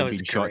Chinese balloon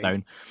being shot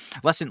down.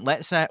 Listen,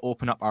 let's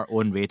open up our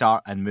own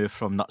radar and move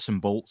from nuts and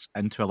bolts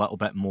into a little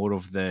bit more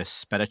of the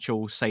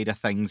spiritual side of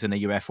things in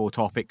the UFO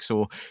topic.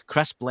 So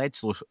Chris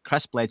Bledsoe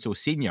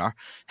Sr.,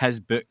 his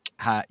book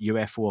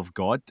UFO of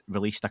God,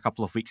 released a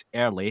couple of weeks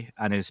early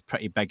and is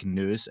pretty big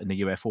news in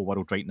the UFO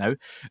world right now.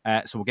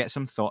 So we'll get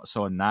some thoughts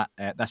on that.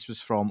 This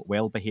was from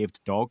Well Behaved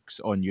Dogs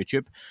on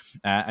YouTube,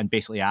 and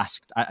basically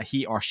asked,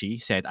 he or she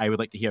said, I would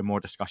like to hear more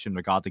discussion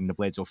regarding the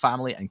Bledsoe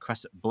family and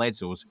Chris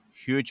Bledsoe's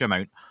huge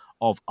amount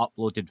of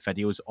uploaded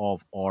videos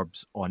of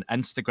orbs on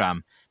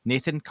Instagram.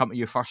 Nathan, come to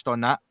you first on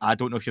that. I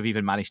don't know if you've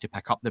even managed to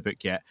pick up the book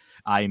yet.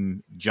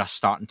 I'm just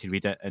starting to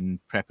read it in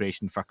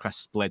preparation for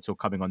Chris Bledsoe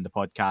coming on the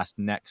podcast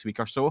next week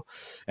or so.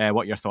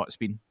 What your thoughts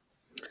been?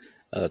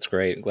 Oh, that's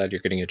great. Glad you're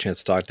getting a chance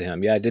to talk to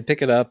him. Yeah, I did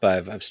pick it up.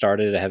 I've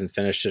started. I haven't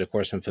finished it. Of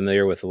course, I'm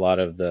familiar with a lot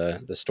of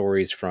the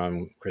stories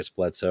from Chris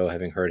Bledsoe,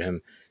 having heard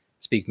him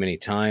speak many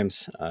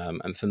times.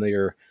 I'm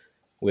familiar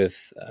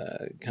with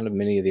kind of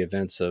many of the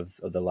events of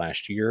the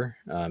last year,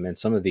 and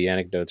some of the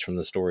anecdotes from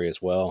the story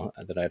as well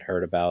that I'd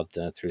heard about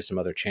through some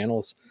other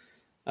channels.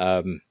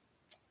 Um,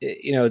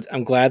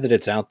 I'm glad that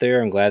it's out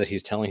there. I'm glad that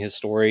he's telling his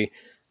story.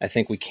 I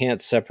think we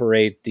can't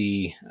separate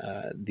the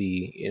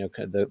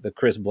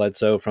Chris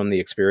Bledsoe from the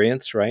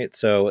experience, right?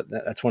 So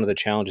that's one of the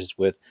challenges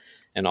with,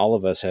 and all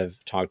of us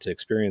have talked to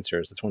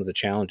experiencers. It's one of the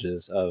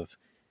challenges of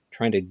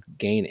trying to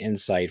gain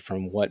insight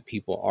from what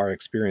people are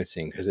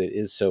experiencing, because it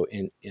is so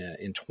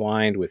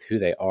entwined with who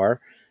they are,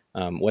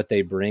 what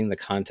they bring, the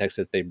context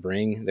that they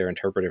bring, their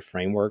interpretive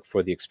framework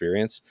for the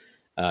experience.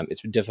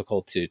 It's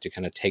difficult to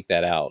kind of take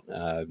that out.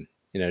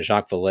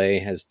 Jacques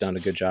Vallée has done a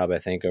good job, I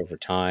think, over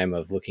time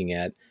of looking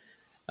at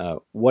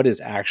what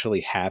is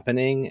actually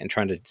happening and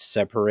trying to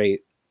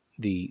separate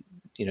the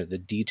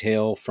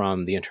detail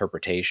from the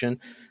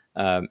interpretation.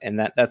 And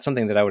that's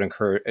something that I would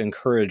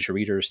encourage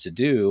readers to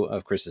do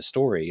of Chris's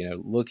story.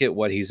 Look at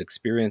what he's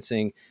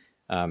experiencing.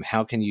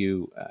 How can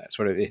you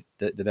sort of,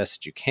 the best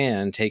that you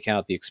can, take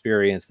out the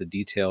experience, the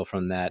detail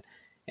from that,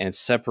 and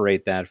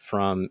separate that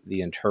from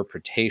the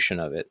interpretation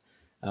of it.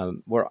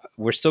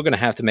 We're still going to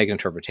have to make an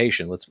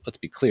interpretation. Let's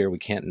be clear. We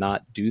can't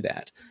not do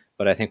that.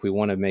 But I think we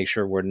want to make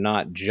sure we're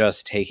not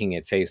just taking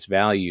at face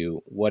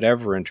value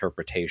whatever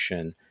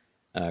interpretation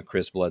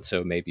Chris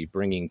Bledsoe may be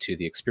bringing to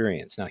the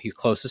experience. Now, he's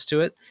closest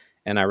to it,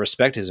 and I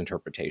respect his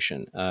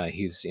interpretation.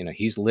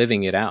 He's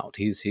living it out.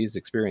 He's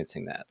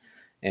experiencing that.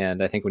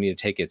 And I think we need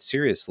to take it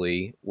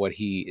seriously, what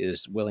he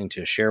is willing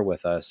to share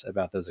with us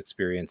about those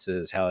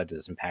experiences, how it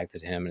has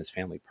impacted him and his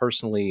family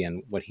personally,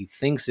 and what he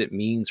thinks it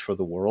means for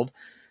the world.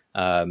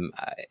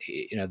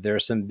 There are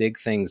some big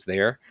things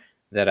there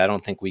that I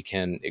don't think we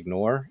can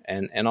ignore.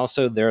 And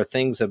also there are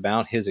things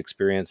about his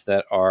experience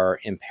that are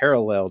in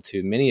parallel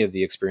to many of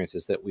the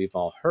experiences that we've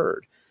all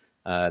heard,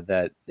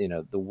 that,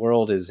 the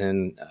world is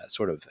in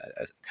sort of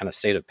a kind of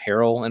state of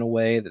peril in a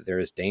way, that there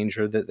is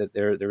danger that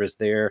there is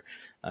there.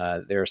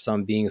 There are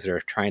some beings that are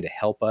trying to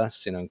help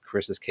us, in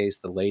Chris's case,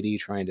 the lady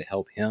trying to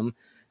help him.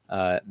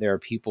 There are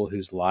people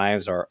whose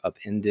lives are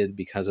upended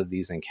because of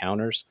these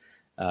encounters.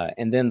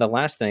 And then the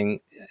last thing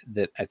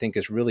that I think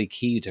is really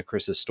key to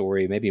Chris's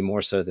story, maybe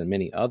more so than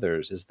many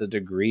others, is the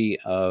degree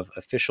of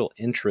official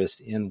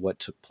interest in what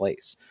took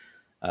place.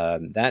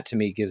 That to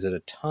me gives it a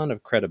ton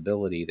of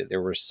credibility that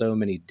there were so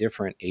many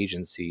different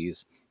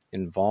agencies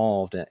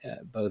involved,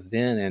 both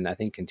then and I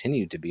think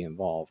continue to be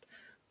involved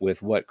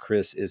with what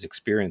Chris is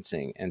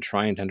experiencing, and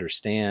trying to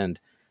understand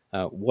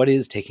what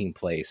is taking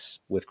place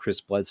with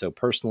Chris Bledsoe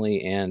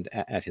personally and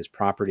at his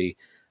property.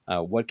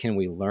 What can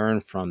we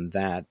learn from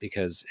that?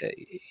 Because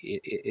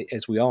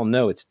as we all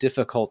know, it's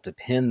difficult to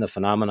pin the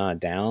phenomena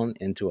down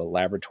into a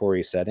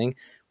laboratory setting.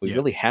 We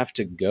really have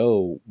to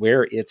go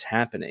where it's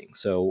happening.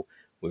 So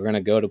we're going to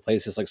go to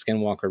places like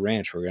Skinwalker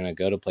Ranch. We're going to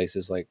go to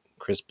places like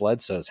Chris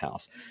Bledsoe's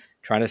house,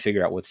 trying to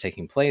figure out what's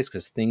taking place,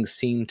 because things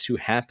seem to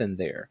happen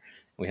there.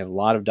 We have a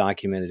lot of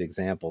documented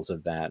examples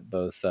of that,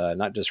 both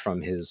not just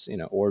from his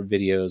orb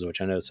videos,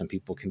 which I know some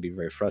people can be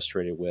very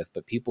frustrated with,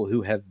 but people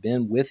who have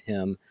been with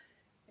him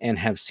and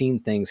have seen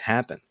things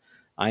happen.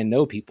 I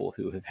know people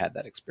who have had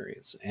that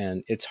experience,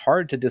 and it's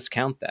hard to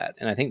discount that.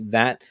 And I think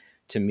that,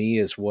 to me,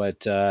 is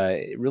what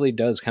it really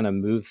does kind of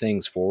move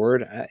things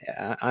forward.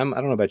 I don't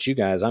know about you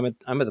guys. I'm at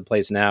the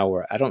place now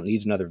where I don't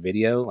need another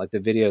video. Like,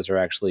 the videos are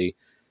actually,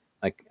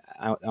 like,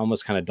 I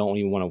almost kind of don't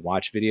even want to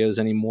watch videos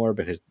anymore,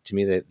 because to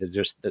me they're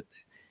just that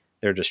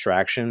their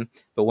distraction.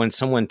 But when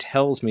someone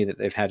tells me that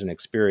they've had an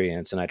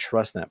experience and I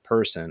trust that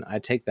person, I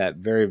take that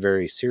very,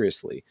 very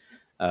seriously.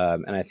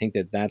 And I think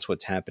that that's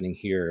what's happening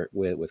here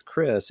with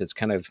Chris. It's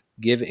kind of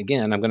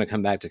again, I'm going to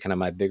come back to kind of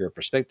my bigger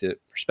perspective.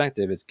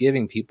 It's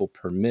giving people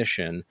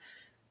permission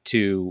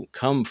to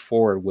come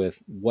forward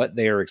with what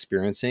they are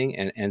experiencing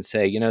and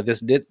say,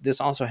 this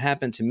also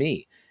happened to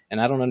me, and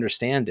I don't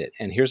understand it.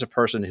 And here's a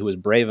person who was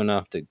brave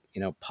enough to,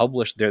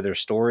 publish their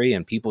story,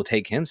 and people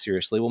take him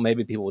seriously. Well,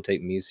 maybe people will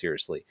take me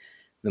seriously.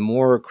 The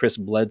more Chris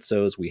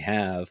Bledsoes we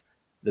have,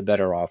 the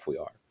better off we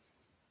are.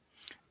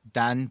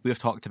 Dan, we've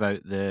talked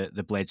about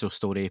the Bledsoe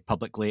story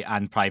publicly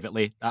and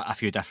privately a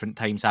few different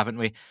times, haven't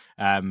we?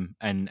 And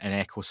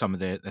echo some of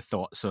the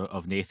thoughts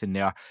of Nathan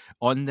there.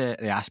 On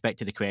the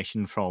aspect of the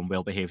question from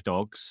Well-Behaved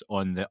Dogs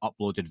on the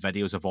uploaded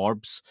videos of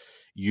orbs,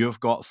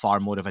 you've got far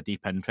more of a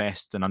deep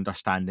interest and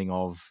understanding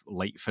of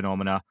light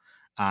phenomena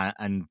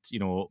and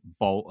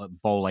ball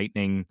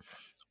lightning,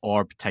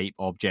 orb type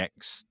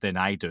objects than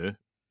I do.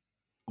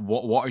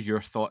 What are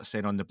your thoughts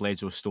then on the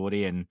Bledsoe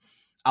story? And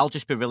I'll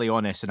just be really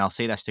honest, and I'll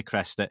say this to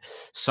Chris, that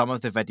some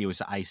of the videos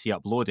that I see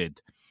uploaded,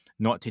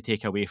 not to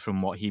take away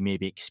from what he may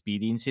be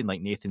experiencing, like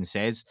Nathan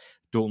says,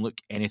 don't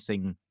look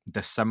anything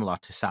dissimilar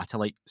to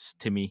satellites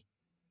to me.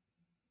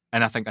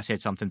 And I think I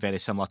said something very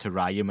similar to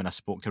Ryan when I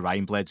spoke to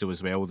Ryan Bledsoe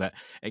as well, that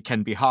it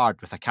can be hard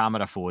with a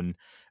camera phone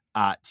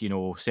at,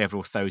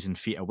 several thousand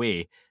feet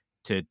away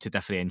to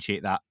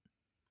differentiate that.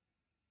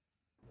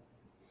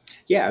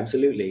 Yeah,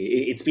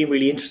 absolutely. It's been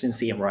really interesting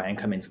seeing Ryan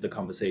come into the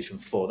conversation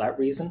for that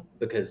reason,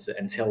 because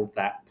until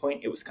that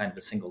point, it was kind of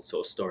a single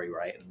source story,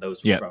 right? And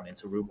those were thrown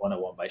into Room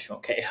 101 by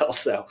Sean Cahill.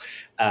 So,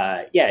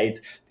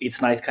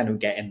 it's nice kind of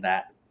getting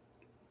that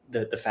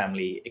the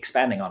family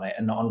expanding on it.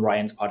 And on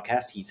Ryan's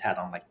podcast, he's had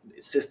on like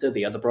his sister,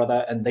 the other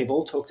brother, and they've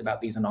all talked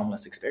about these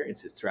anomalous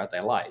experiences throughout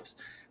their lives.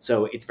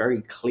 So it's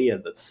very clear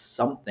that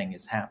something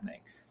is happening.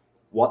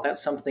 What that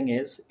something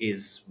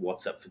is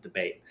what's up for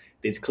debate.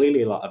 There's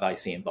clearly a lot of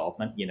IC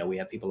involvement. We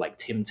have people like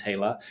Tim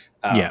Taylor,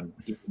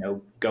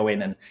 go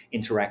in and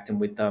interacting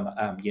with them.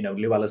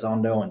 Lou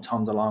Elizondo and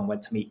Tom DeLonge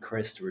went to meet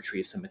Chris to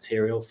retrieve some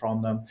material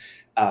from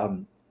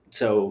them.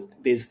 So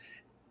there's,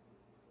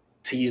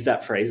 to use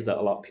that phrase that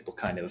a lot of people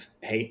kind of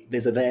hate,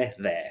 there's a there.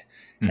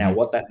 Mm-hmm. Now,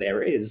 what that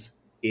there is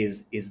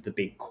the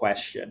big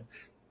question.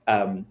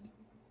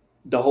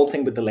 The whole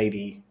thing with the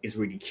lady is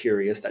really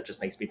curious. That just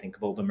makes me think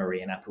of all the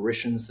Marian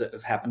apparitions that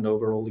have happened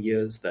over all the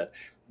years that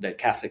the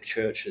Catholic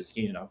Church has,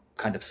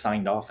 kind of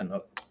signed off and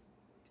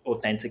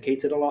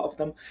authenticated a lot of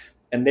them.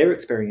 And their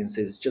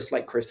experiences, just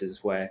like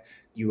Chris's, where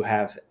you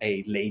have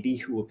a lady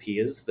who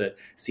appears that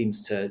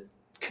seems to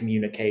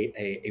communicate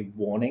a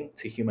warning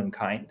to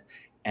humankind,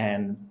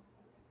 and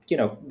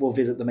we'll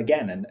visit them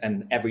again.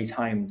 And every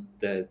time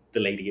the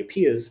lady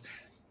appears,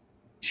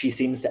 she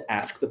seems to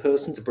ask the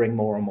person to bring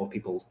more and more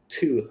people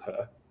to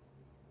her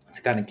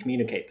to kind of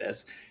communicate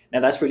this. Now,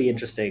 that's really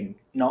interesting,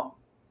 not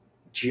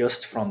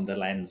just from the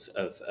lens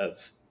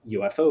of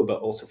UFO,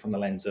 but also from the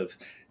lens of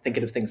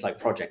thinking of things like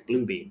Project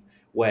Bluebeam,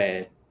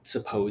 where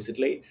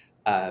supposedly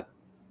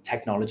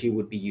technology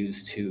would be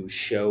used to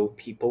show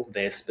people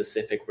their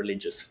specific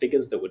religious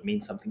figures that would mean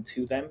something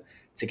to them,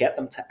 to get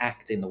them to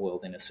act in the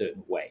world in a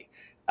certain way.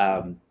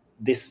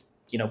 This,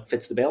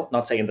 fits the bill.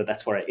 Not saying that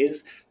that's where it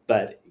is,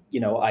 but,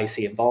 I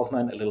see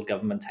involvement, a little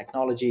government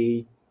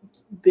technology.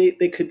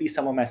 There could be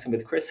someone messing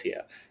with Chris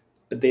here.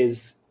 But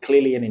there's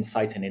clearly an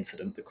inciting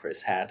incident that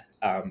Chris had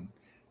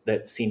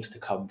that seems to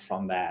come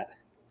from that.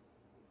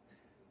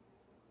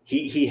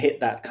 He hit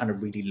that kind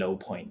of really low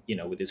point,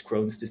 with his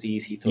Crohn's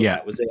disease. He thought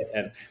that was it.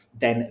 And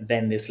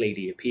then this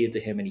lady appeared to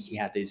him and he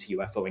had this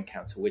UFO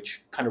encounter,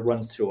 which kind of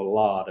runs through a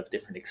lot of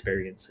different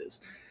experiences.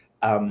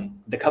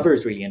 The cover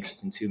is really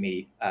interesting to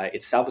me.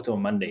 It's Salvatore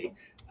Mundi,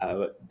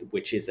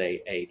 which is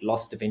a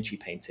lost Da Vinci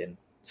painting,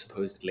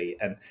 supposedly.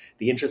 And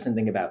the interesting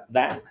thing about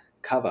that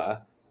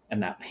cover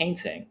and that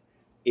painting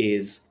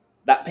is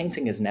that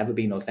painting has never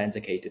been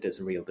authenticated as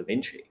a real Da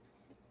Vinci.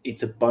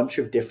 It's a bunch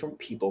of different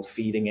people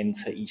feeding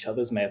into each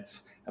other's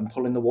myths and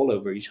pulling the wool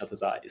over each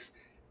other's eyes.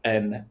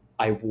 And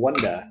I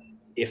wonder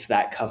if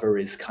that cover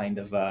is kind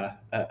of a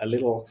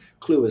little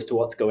clue as to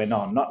what's going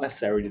on. Not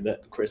necessarily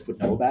that Chris would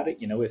know about it,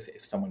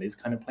 if someone is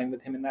kind of playing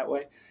with him in that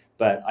way.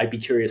 But I'd be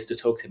curious to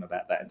talk to him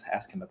about that and to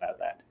ask him about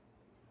that.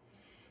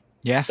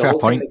 Yeah, fair point. The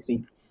whole thing makes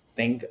me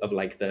think of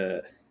like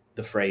the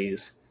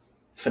phrase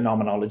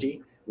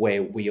phenomenology,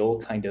 where we all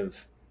kind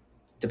of,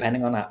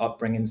 depending on our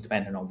upbringings,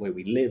 depending on where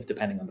we live,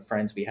 depending on the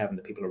friends we have and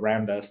the people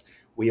around us,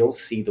 we all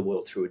see the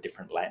world through a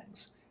different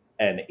lens.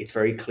 And it's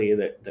very clear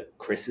that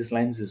Chris's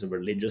lens is a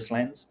religious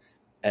lens,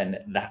 and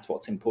that's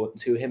what's important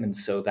to him. And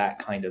so that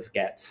kind of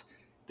gets,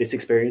 this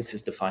experience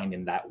is defined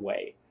in that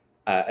way.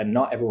 And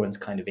not everyone's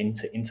kind of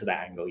into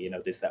that angle.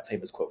 There's that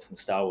famous quote from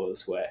Star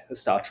Wars,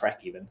 Star Trek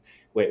even,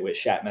 where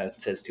Shatner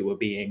says to a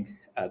being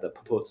that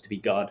purports to be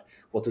God,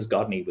 what does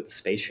God need with a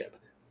spaceship?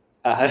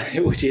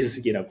 Which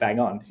is, bang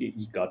on.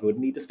 God would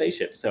need a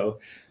spaceship. So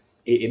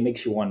it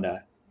makes you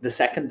wonder, the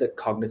second that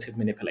cognitive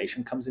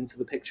manipulation comes into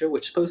the picture,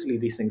 which supposedly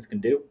these things can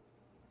do,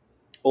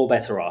 all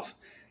better off.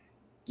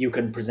 You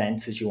can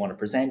present as you want to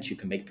present. You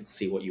can make people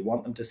see what you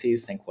want them to see,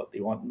 think what they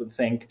want them to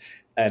think.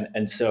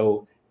 And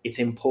so it's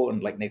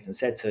important, like Nathan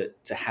said,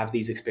 to have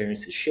these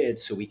experiences shared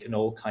so we can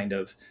all kind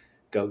of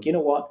go, you know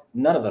what?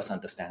 None of us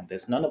understand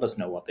this. None of us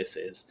know what this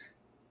is.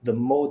 The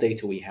more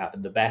data we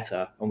have, the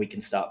better, and we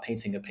can start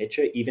painting a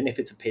picture, even if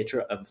it's a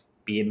picture of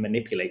being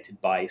manipulated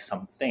by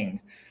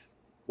something.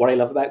 What I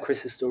love about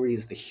Chris's story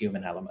is the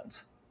human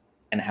element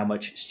and how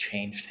much it's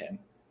changed him,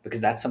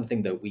 because that's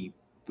something that we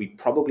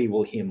probably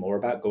will hear more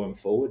about going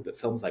forward, but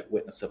films like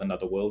Witness of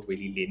Another World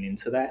really lean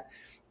into that.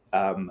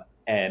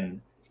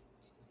 And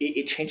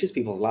it changes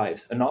people's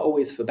lives, and not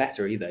always for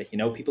better either.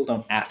 People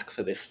don't ask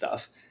for this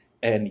stuff,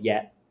 and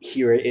yet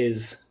here it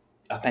is,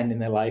 upending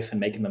their life and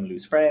making them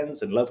lose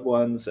friends and loved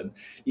ones, and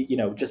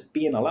just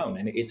being alone.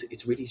 And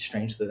it's really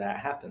strange that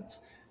happens.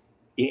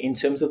 In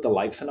terms of the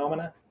light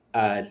phenomena,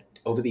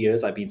 over the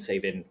years I've been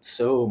saving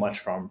so much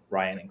from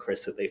Ryan and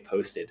Chris that they've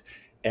posted,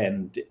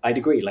 and I'd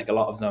agree, like a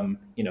lot of them,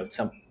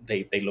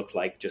 they look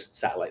like just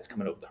satellites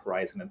coming over the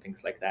horizon and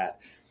things like that.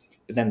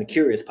 But then the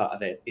curious part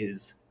of it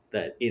is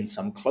that in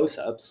some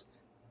close-ups,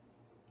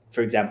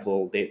 for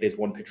example, there's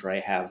one picture I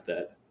have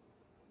that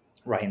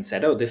Ryan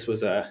said, oh, this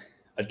was a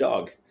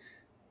dog,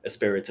 a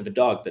spirit of a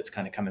dog that's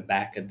kind of coming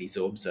back, and these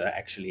orbs are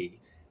actually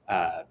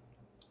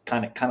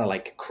kind of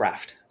like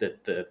craft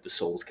that the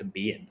souls can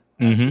be in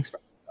to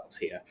express themselves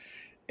here.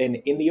 And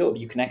in the orb,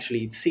 you can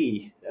actually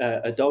see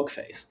a dog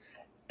face.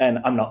 and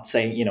I'm not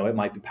saying, it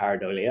might be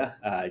pareidolia,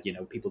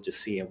 people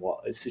just seeing what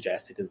is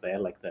suggested is there,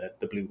 like the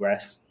blue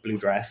dress,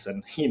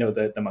 and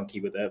the monkey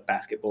with the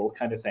basketball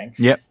kind of thing.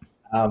 Yep.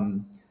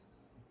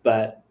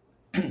 But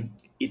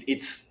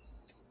it's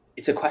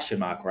a question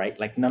mark, right?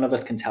 Like, none of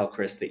us can tell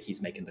Chris that he's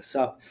making this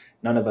up.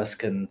 None of us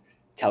can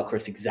tell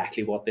Chris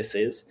exactly what this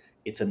is.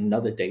 It's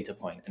another data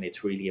point, and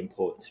it's really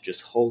important to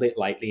just hold it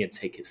lightly and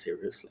take it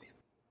seriously.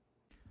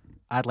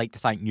 I'd like to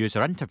thank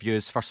User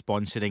Interviews for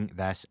sponsoring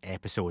this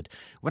episode.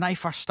 When I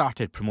first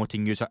started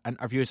promoting User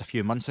Interviews a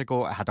few months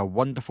ago, I had a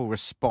wonderful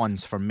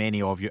response from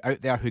many of you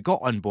out there who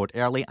got on board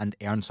early and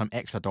earned some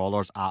extra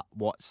dollars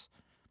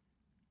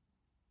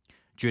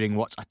during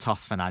what's a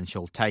tough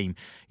financial time.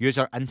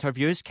 User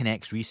Interviews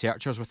connects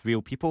researchers with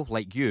real people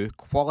like you,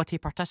 quality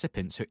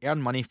participants who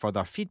earn money for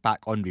their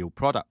feedback on real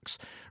products.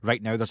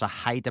 Right now, there's a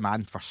high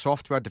demand for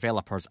software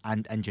developers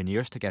and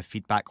engineers to give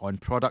feedback on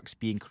products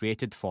being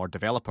created for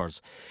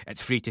developers.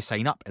 It's free to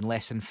sign up. In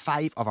less than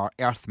 5 of our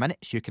Earth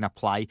minutes, you can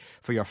apply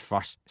for your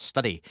first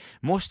study.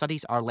 Most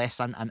studies are less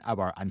than an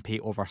hour and pay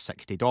over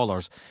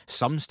 $60.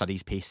 Some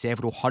studies pay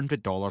several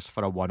 $100s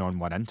for a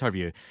one-on-one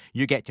interview.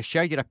 You get to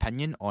share your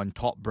opinion on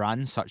top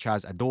brands such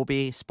as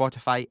Adobe,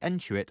 Spotify,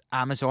 Intuit,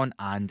 Amazon,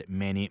 and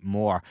many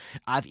more.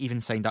 I've even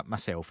signed up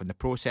myself, and the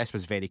process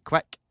was very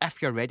quick. If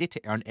you're ready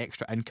to earn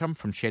extra income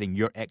from sharing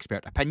your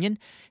expert opinion,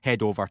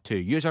 head over to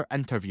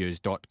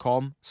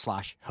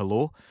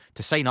userinterviews.com/hello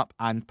to sign up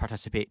and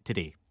participate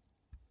today.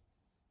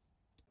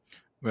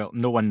 Well,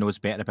 no one knows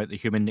better about the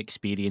human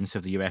experience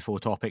of the UFO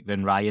topic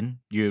than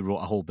Ryan. You wrote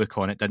a whole book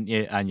on it, didn't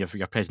you? And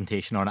your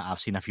presentation on it I've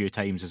seen a few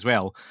times as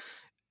well.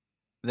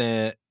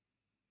 The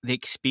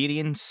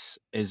experience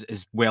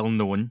is well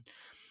known.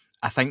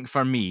 I think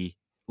for me,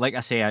 like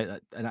I say,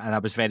 and I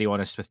was very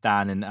honest with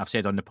Dan, and I've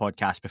said on the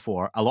podcast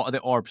before, a lot of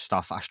the orb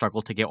stuff I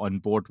struggle to get on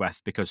board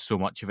with because so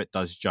much of it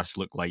does just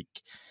look like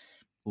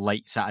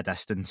lights at a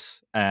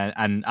distance.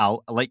 And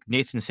I'll, like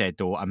Nathan said,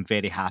 though, I'm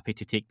very happy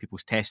to take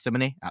people's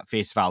testimony at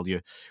face value,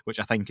 which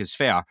I think is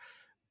fair.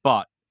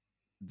 But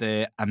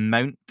the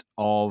amount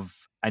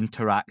of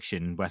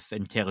interaction with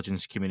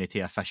intelligence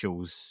community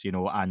officials,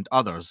 and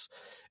others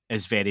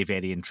is very,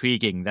 very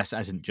intriguing. This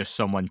isn't just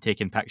someone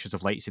taking pictures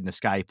of lights in the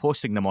sky,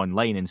 posting them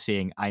online and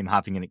saying, I'm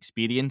having an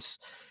experience.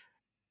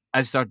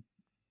 Is there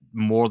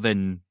more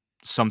than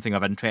something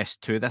of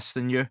interest to this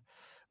than you?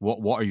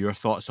 What are your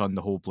thoughts on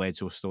the whole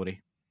Bledsoe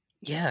story?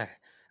 Yeah.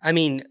 I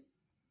mean,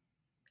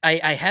 I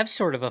have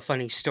sort of a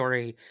funny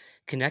story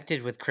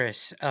connected with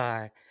Chris.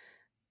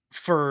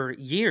 For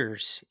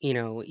years,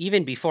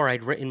 even before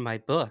I'd written my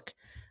book,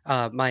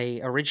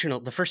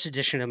 the first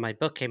edition of my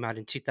book came out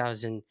in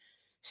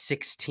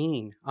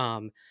 2016.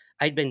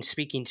 I'd been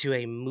speaking to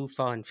a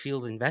MUFON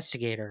field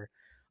investigator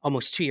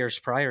almost 2 years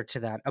prior to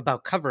that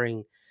about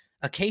covering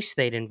a case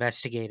they'd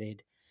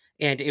investigated.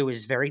 And it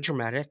was very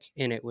dramatic,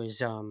 and it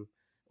was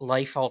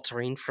life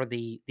altering for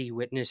the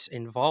witness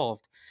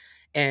involved.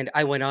 And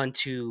I went on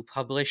to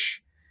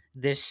publish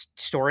this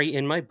story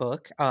in my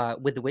book,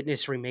 with the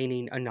witness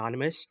remaining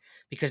anonymous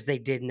because they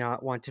did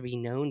not want to be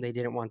known. They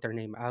didn't want their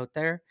name out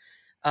there.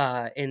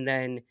 And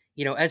then,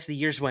 as the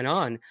years went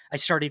on, I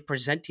started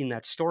presenting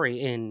that story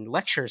in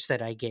lectures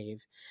that I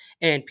gave.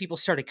 And people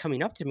started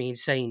coming up to me and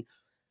saying,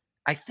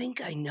 I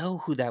think I know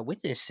who that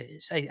witness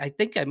is. I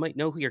think I might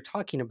know who you're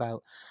talking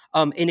about.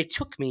 And it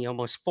took me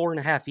almost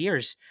 4.5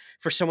 years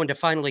for someone to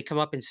finally come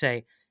up and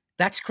say,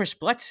 that's Chris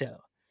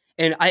Bledsoe.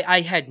 And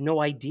I had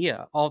no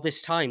idea all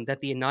this time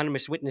that the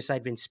anonymous witness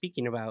I'd been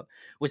speaking about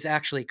was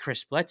actually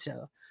Chris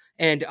Bledsoe.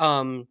 And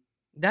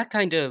that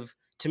kind of,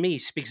 to me,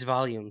 speaks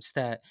volumes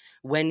that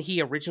when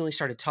he originally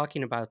started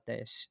talking about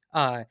this,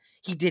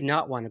 he did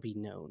not want to be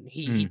known.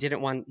 He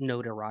didn't want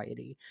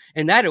notoriety.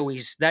 And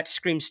that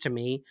screams to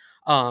me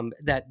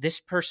that this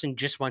person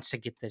just wants to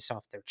get this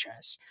off their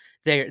chest.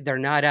 They're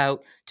not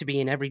out to be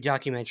in every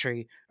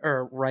documentary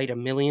or write a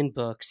million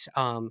books.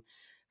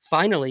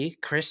 Finally,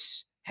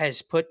 Chris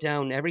has put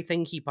down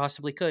everything he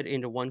possibly could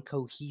into one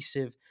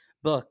cohesive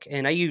book.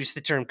 And I use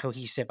the term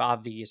cohesive,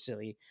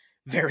 obviously,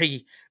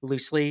 very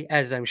loosely,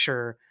 as I'm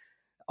sure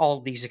all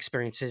of these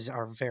experiences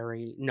are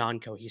very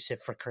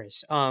non-cohesive for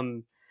Chris.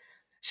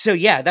 So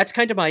yeah, that's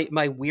kind of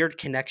my weird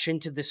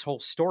connection to this whole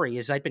story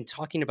is I'd been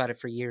talking about it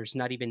for years,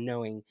 not even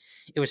knowing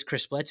it was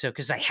Chris Bledsoe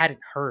because I hadn't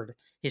heard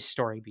his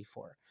story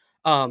before.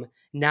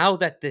 Now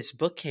that this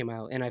book came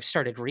out and I've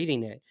started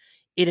reading it,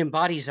 it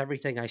embodies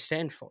everything I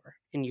stand for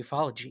in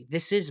ufology.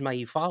 This is my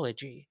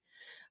ufology.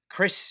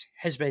 Chris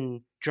has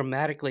been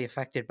dramatically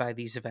affected by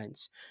these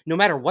events, no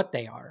matter what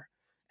they are.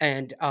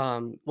 And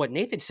what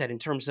Nathan said in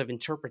terms of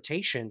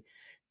interpretation,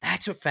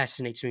 that's what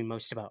fascinates me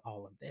most about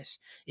all of this,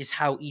 is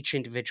how each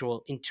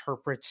individual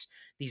interprets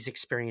these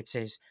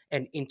experiences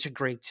and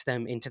integrates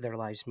them into their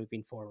lives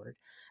moving forward.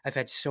 I've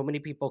had so many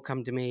people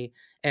come to me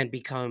and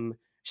become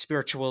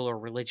spiritual or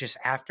religious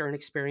after an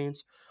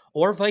experience,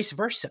 or vice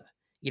versa.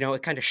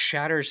 It kind of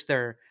shatters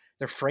their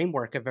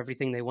framework of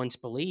everything they once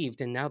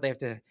believed, and now they have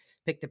to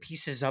pick the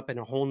pieces up in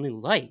a whole new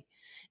light.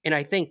 And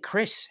I think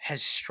Chris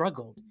has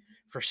struggled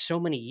for so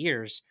many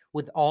years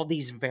with all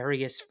these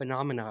various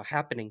phenomena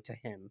happening to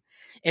him.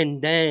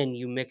 And then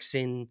you mix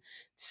in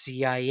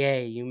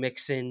CIA, you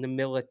mix in the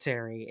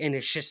military, and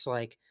it's just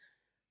like,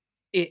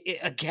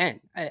 again,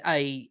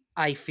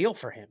 I feel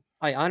for him.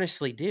 I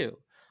honestly do.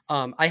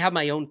 I have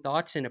my own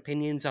thoughts and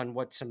opinions on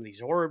what some of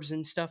these orbs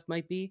and stuff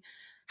might be.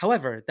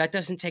 However, that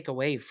doesn't take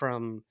away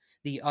from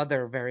the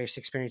other various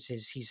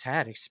experiences he's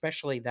had,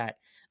 especially that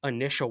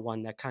initial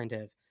one that kind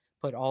of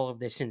put all of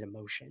this into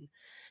motion.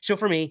 So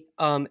for me,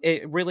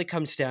 it really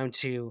comes down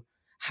to,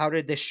 how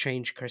did this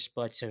change Chris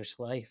Bledsoe's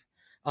life,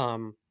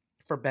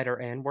 for better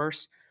and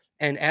worse?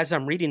 And as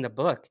I'm reading the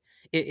book,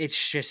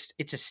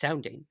 it's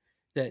astounding,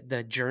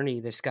 the journey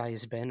this guy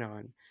has been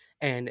on,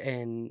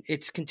 and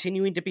it's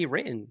continuing to be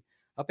written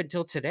up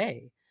until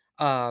today.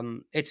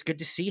 It's good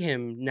to see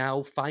him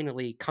now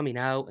finally coming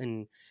out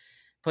and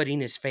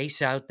putting his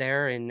face out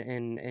there,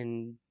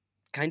 and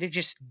kind of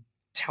just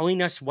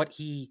telling us what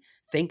he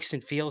thinks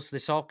and feels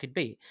this all could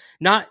be.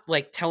 Not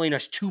like telling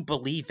us to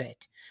believe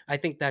it. I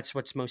think that's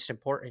what's most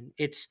important.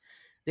 It's,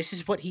 this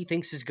is what he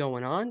thinks is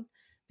going on.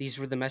 These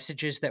were the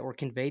messages that were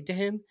conveyed to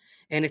him,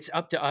 and it's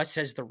up to us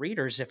as the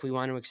readers if we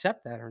want to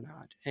accept that or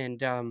not.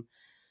 And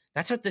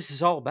that's what this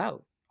is all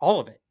about. All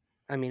of it.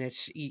 I mean,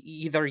 it's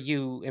either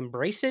you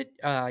embrace it,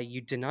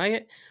 you deny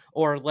it,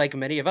 or like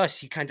many of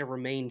us, you kind of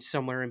remain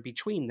somewhere in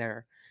between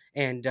there.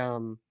 And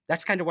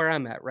that's kind of where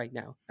I'm at right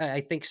now.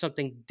 I think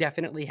something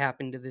definitely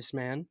happened to this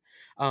man.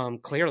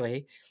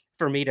 Clearly,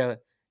 for me to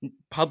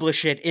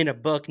publish it in a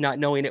book, not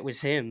knowing it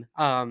was him,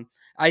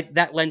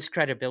 that lends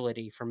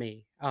credibility for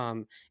me,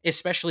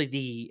 especially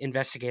the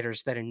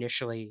investigators that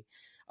initially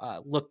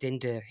looked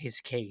into his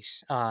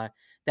case.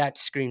 That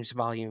screams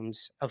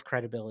volumes of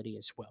credibility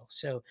as well.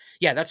 So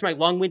yeah, that's my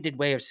long-winded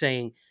way of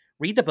saying,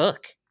 read the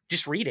book.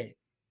 Just read it.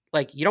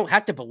 Like, you don't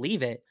have to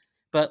believe it,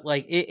 but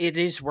like, it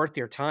is worth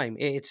your time.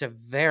 It's a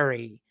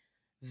very,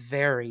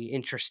 very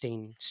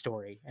interesting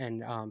story,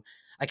 and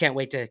I can't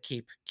wait to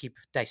keep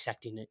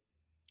dissecting it.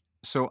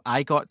 So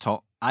I got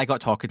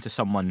talking to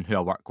someone who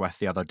I work with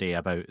the other day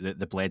about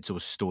the Bledsoe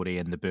story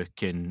in the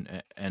book, and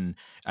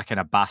a kind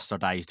of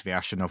bastardized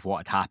version of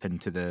what had happened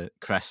to the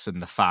Chris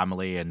and the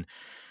family. And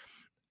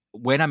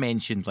when I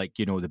mentioned, like,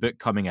 you know, the book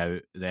coming out,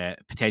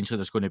 that potentially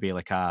there's going to be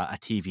like a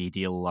TV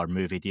deal or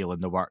movie deal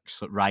in the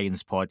works, like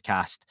Ryan's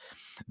podcast,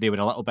 they were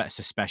a little bit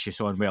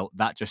suspicious on, well,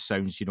 that just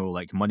sounds, you know,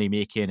 like money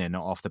making and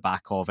off the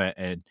back of it,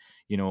 and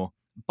you know,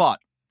 but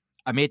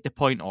I made the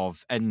point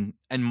of, in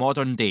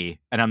modern day,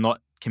 and I'm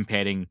not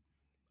comparing,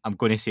 I'm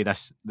going to say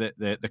this,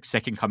 the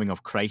second coming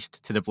of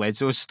Christ to the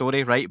Bledsoe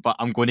story, right? But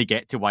I'm going to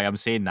get to why I'm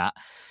saying that.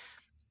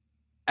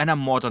 In a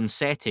modern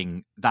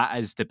setting, that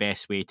is the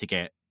best way to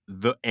get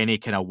any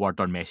kind of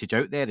word or message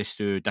out there, is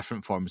through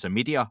different forms of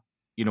media,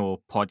 you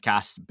know,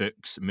 podcasts,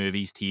 books,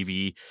 movies,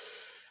 TV.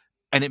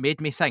 And it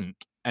made me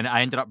think, and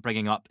I ended up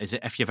bringing up, is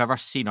it, if you've ever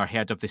seen or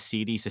heard of the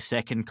series The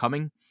Second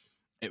Coming?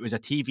 It was a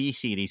TV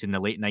series in the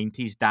late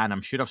 90s. Dan,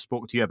 I'm sure I've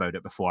spoke to you about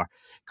it before.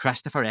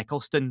 Christopher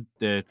Eccleston,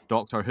 the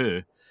Doctor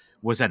Who,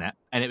 was in it.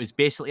 And it was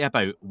basically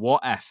about,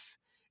 what if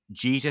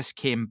Jesus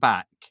came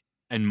back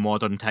in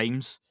modern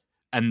times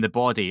in the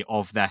body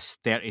of this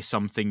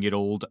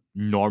 30-something-year-old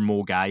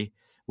normal guy.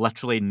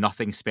 Literally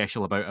nothing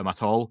special about him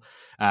at all.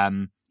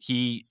 And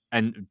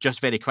just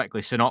very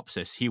quickly,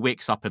 synopsis, he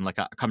wakes up in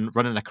come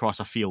running across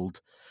a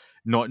field,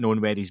 not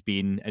knowing where he's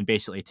been, and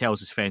basically tells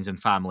his friends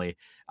and family,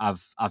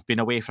 I've been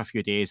away for a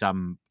few days,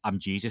 I'm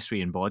Jesus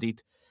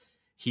re-embodied.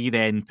 He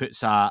then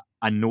puts a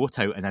note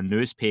out in a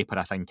newspaper,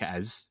 I think it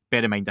is.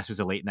 Bear in mind, this was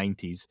the late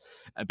 90s.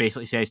 It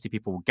basically says to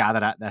people,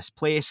 gather at this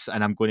place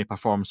and I'm going to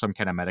perform some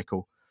kind of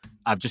miracle.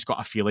 I've just got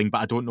a feeling,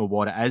 but I don't know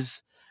what it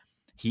is.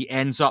 He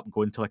ends up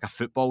going to like a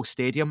football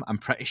stadium. I'm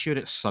pretty sure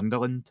it's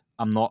Sunderland.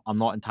 I'm not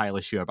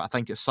entirely sure, but I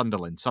think it's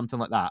Sunderland, something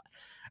like that.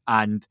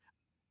 And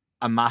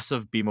a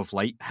massive beam of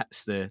light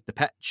hits the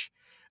pitch,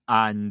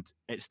 and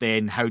it's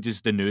then, how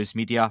does the news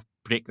media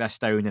break this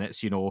down? And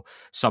it's, you know,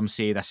 some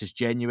say this is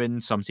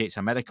genuine, some say it's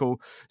a miracle,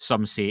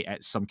 some say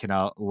it's some kind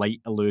of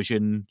light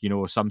illusion, you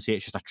know, some say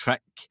it's just a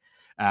trick.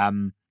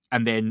 And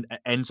then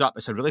it ends up,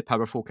 it's a really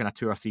powerful kind of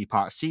 2 or 3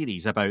 part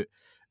series about,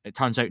 it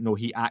turns out, no,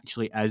 he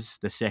actually is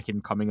the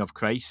second coming of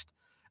Christ,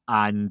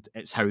 and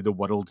it's how the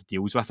world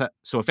deals with it.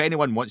 So if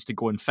anyone wants to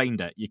go and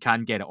find it, you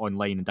can get it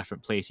online in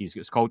different places.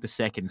 It's called The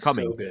Second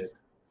Coming. So good.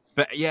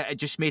 But yeah, it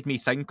just made me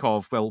think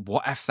of, well,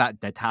 what if that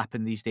did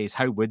happen these days?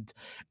 How would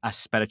a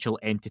spiritual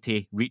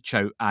entity reach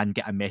out and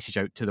get a message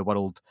out to the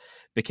world?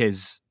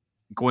 Because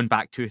going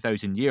back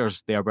 2,000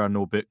 years, there were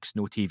no books,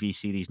 no TV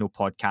series, no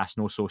podcasts,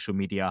 no social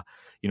media,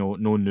 you know,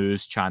 no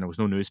news channels,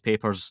 no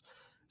newspapers.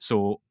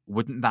 So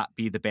wouldn't that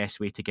be the best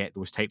way to get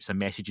those types of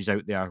messages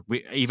out there?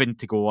 Even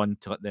to go on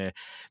to like the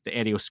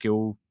Ariel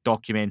School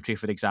documentary,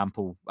 for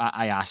example,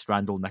 I asked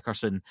Randall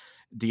Nickerson,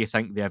 do you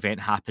think the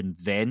event happened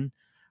then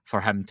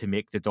for him to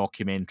make the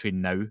documentary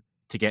now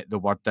to get the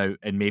word out?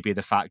 And maybe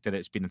the fact that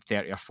it's been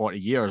 30 or 40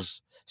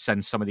 years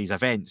since some of these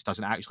events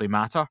doesn't actually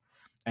matter.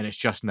 And it's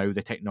just now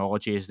the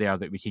technology is there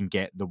that we can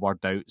get the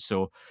word out.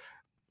 So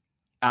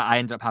I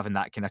ended up having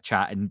that kind of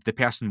chat, and the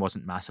person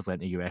wasn't massively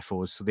into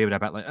UFOs, so they were a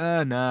bit like,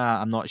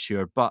 nah, I'm not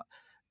sure. But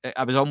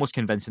I was almost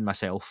convincing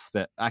myself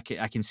that I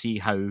can see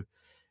how,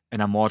 in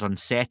a modern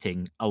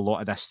setting, a lot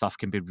of this stuff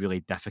can be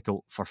really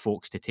difficult for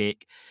folks to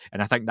take.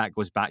 And I think that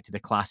goes back to the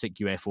classic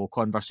UFO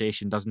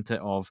conversation, doesn't it?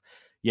 Of,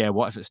 yeah,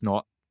 what if it's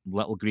not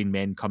little green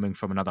men coming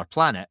from another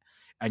planet?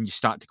 And you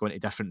start to go into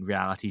different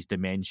realities,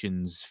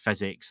 dimensions,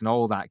 physics, and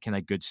all that kind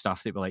of good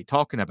stuff that we like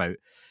talking about.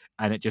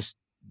 And it just,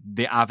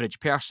 the average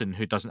person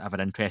who doesn't have an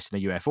interest in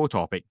a UFO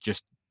topic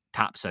just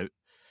taps out.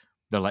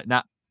 They're like,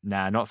 nah,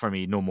 not for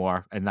me, no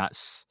more. And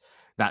that's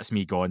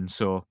me gone.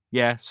 So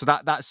yeah, so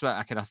that's what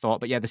I kind of thought.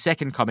 But yeah, The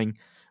Second Coming,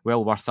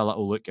 well worth a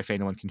little look if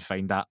anyone can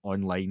find that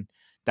online.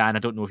 Dan, I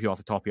don't know if you off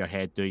the top of your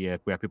head, do you,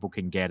 where people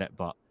can get it,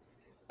 but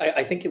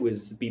I think it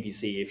was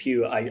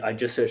BBC. I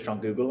just searched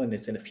on Google and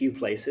it's in a few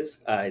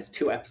places. It's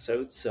 2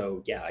 episodes,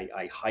 so yeah,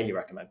 I highly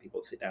recommend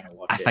people sit down and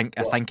watch it.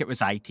 I think it was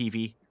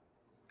ITV.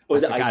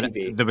 Was it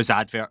ITV? There was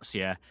adverts,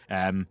 yeah.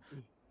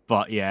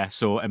 But yeah,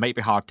 so it might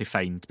be hard to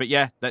find. But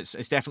yeah, it's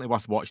definitely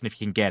worth watching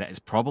if you can get it. It's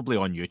probably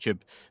on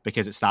YouTube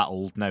because it's that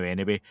old now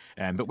anyway.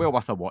 But well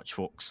worth a watch,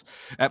 folks.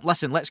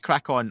 Listen, let's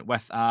crack on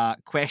with a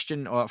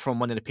question from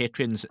one of the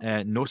patrons,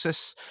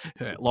 Gnosis,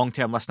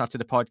 long-term listener to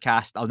the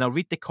podcast. I'll now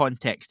read the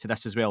context to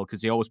this as well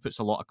because he always puts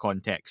a lot of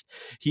context.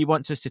 He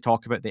wants us to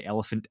talk about the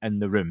elephant in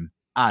the room.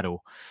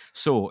 Arrow.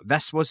 So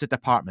this was the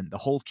department the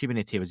whole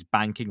community was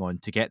banking on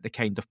to get the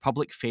kind of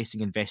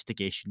public-facing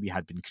investigation we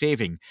had been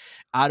craving.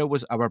 Arrow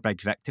was our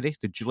big victory,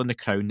 the jewel in the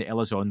crown that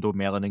Elizondo,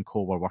 Mellon and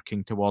co were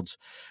working towards.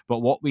 But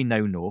what we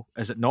now know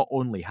is that not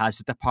only has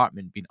the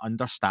department been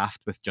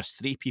understaffed with just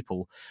 3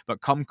 people,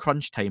 but come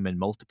crunch time and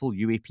multiple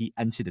UAP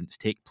incidents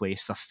take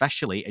place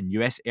officially in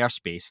US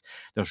airspace,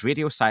 there's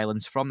radio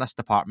silence from this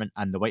department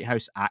and the White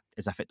House act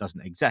as if it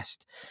doesn't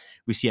exist.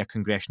 We see a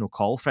congressional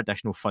call for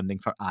additional funding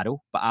for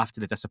Arrow, but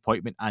after the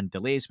disappointment and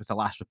delays with the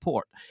last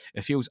report,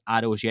 it feels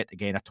Arrow is yet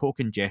again a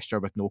token gesture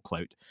with no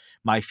clout.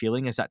 My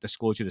feeling is that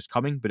disclosure is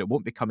coming, but it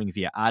won't be coming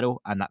via Arrow,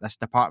 and that this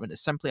department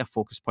is simply a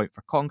focus point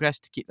for Congress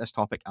to keep this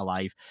topic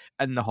alive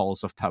in the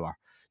halls of power.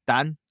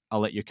 Dan, I'll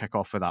let you kick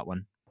off with that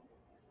one.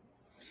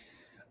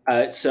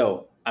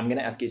 So I'm going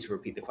to ask you to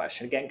repeat the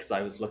question again because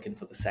I was looking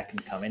for the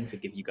second comment to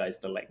give you guys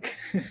the link.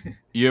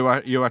 You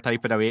were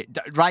typing away.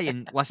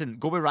 Ryan, listen,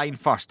 go with Ryan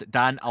first.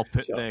 Dan, I'll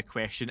put the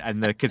question in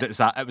the because it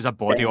was a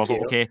body of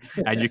it, okay?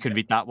 And you can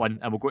read that one,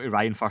 and we'll go to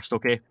Ryan first,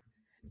 okay?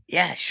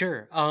 Yeah,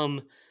 sure.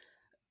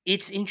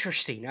 It's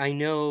interesting. I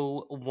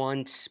know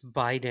once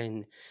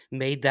Biden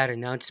made that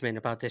announcement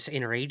about this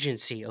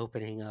interagency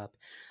opening up,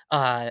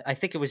 I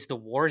think it was the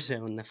War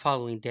Zone the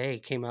following day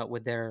came out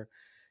with their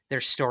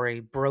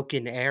story,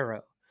 Broken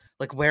Arrow.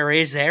 Like, where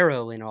is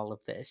Arrow in all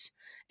of this?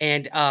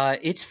 And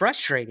it's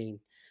frustrating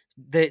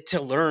to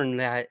learn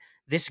that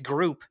this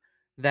group,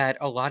 that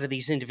a lot of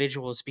these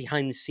individuals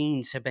behind the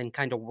scenes have been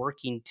kind of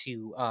working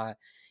to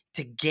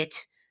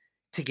get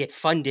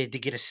funded, to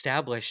get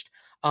established,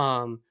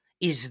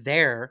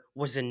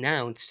 was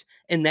announced,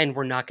 and then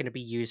we're not going to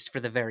be used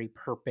for the very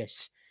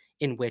purpose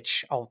in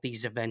which all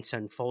these events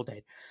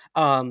unfolded.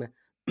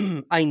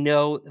 I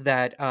know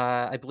that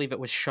I believe it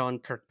was Sean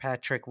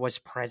Kirkpatrick was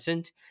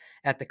present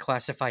at the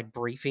classified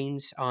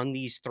briefings on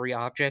these 3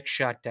 objects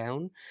shot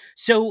down.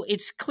 So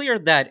it's clear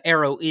that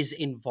Arrow is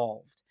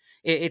involved.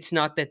 It's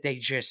not that they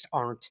just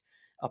aren't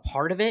a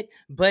part of it,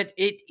 but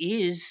it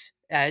is,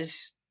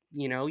 as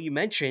you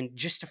mentioned,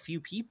 just a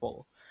few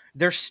people.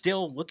 They're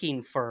still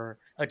looking for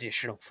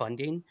additional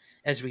funding,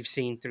 as we've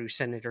seen through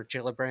Senator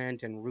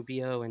Gillibrand and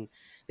Rubio, and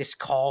this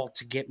call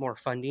to get more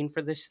funding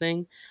for this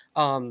thing.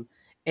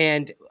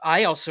 And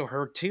I also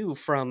heard too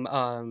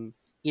from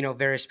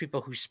various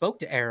people who spoke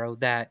to Arrow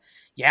that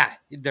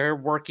they're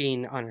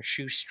working on a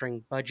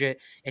shoestring budget.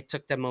 It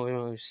took them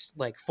almost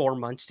like 4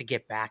 months to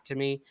get back to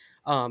me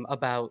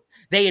about.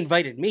 They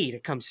invited me to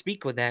come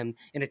speak with them,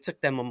 and it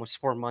took them almost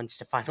 4 months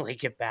to finally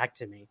get back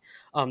to me.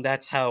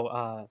 That's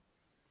how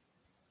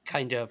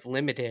kind of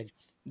limited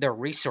their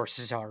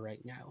resources are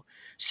right now.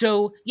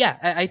 So yeah,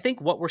 I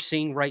think what we're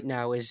seeing right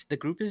now is the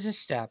group is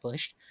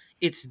established,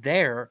 it's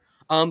there,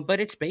 but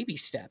it's baby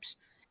steps.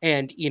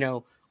 And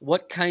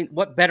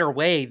what better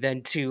way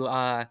than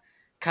to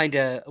kind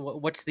of,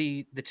 what's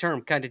the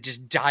term, kind of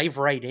just dive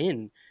right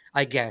in,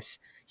 I guess.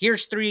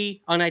 Here's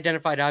 3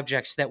 unidentified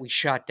objects that we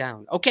shot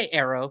down. Okay,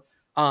 Arrow,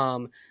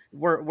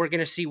 we're going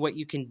to see what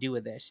you can do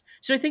with this.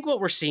 So I think what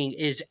we're seeing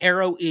is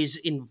Arrow is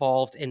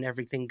involved in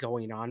everything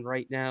going on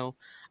right now,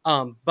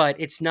 but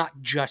it's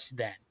not just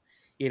them.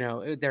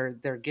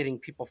 They're getting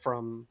people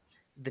from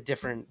the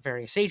different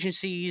various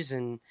agencies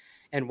and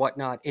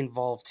whatnot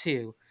involved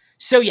too.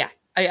 So yeah,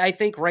 I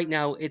think right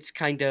now it's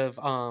kind of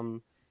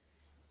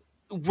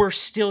we're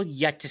still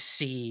yet to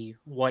see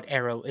what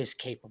Arrow is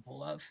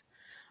capable of,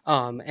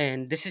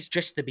 and this is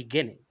just the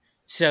beginning.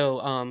 So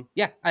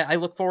I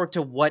look forward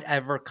to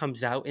whatever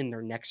comes out in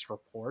their next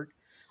report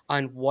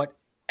on what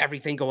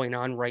everything going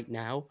on right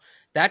now.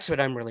 That's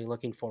what I'm really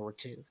looking forward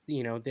to.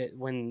 That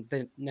when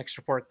the next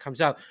report comes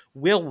out,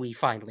 will we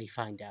finally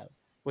find out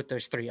what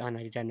those 3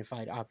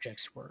 unidentified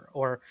objects were,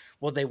 or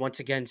will they once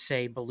again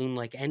say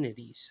balloon-like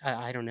entities?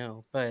 I don't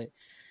know, but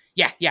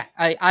yeah,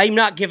 I'm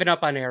not giving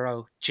up on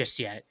Arrow just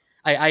yet.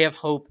 I have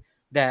hope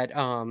that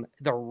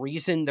the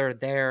reason they're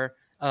there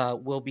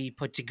will be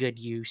put to good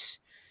use,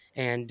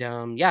 and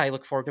I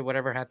look forward to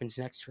whatever happens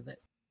next with it.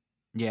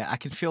 Yeah, I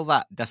can feel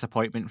that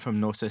disappointment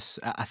from Gnosis.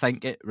 I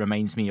think it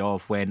reminds me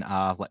of when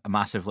a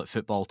massive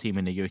football team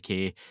in the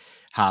UK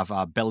have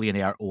a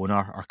billionaire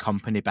owner or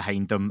company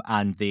behind them,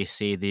 and they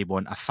say they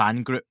want a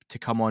fan group to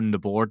come on the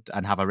board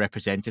and have a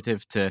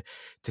representative to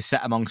sit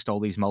amongst all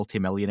these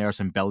multimillionaires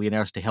and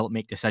billionaires to help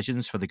make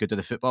decisions for the good of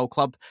the football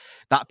club.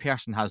 That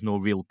person has no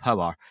real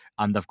power,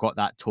 and they've got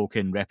that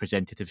token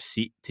representative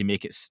seat to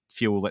make it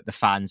feel like the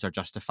fans are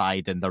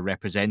justified and they're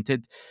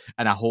represented.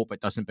 And I hope it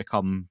doesn't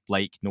become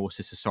like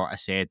Gnosis has sort of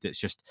said, it's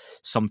just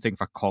something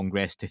for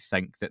Congress to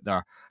think that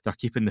they're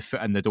keeping the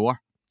foot in the door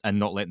and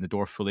not letting the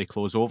door fully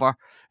close over.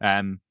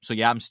 So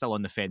yeah, I'm still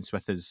on the fence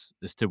with as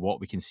to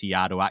what we can see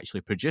Arrow actually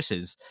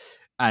produces.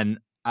 And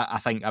I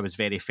think I was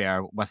very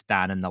fair with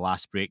Dan in the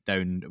last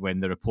breakdown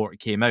when the report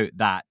came out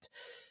that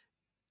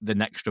the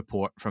next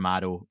report from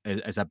Arrow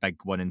is a big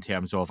one in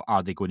terms of,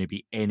 are they going to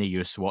be any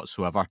use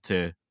whatsoever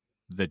to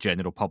the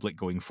general public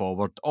going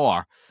forward?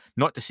 Or,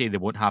 not to say they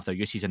won't have their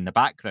uses in the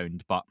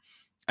background, but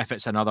if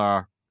it's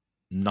another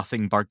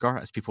nothing burger,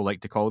 as people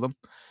like to call them,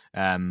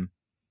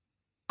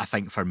 I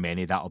think for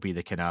many that'll be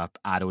the kind of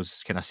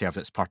Arrow's kind of served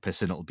its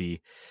purpose, and it'll be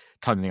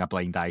turning a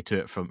blind eye to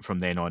it from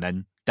then on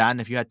in. Dan,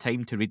 have you had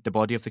time to read the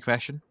body of the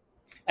question?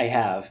 I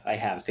have.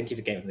 Thank you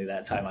for giving me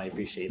that time. I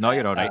appreciate No, that.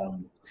 You're all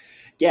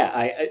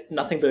right.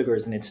 Nothing burger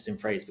is an interesting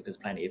phrase because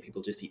plenty of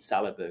people just eat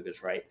salad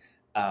burgers, right?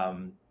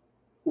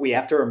 We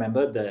have to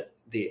remember that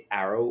the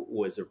Arrow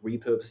was a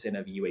repurposing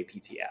of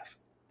UAPTF.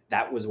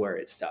 That was where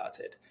it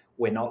started.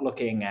 We're not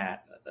looking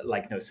at,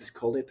 like Gnosis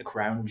called it, the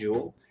crown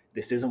jewel.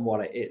 This isn't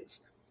what it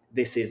is.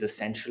 This is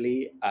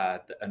essentially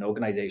an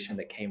organization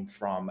that came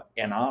from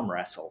an arm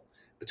wrestle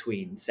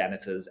between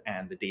senators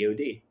and the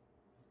DoD.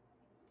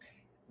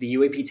 The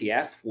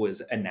UAPTF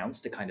was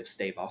announced to kind of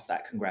stave off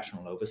that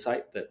congressional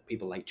oversight that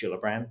people like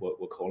Gillibrand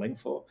were calling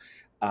for.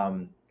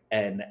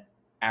 And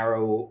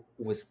Arrow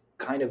was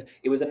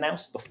it was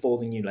announced before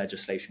the new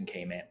legislation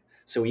came in.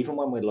 So even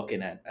when we're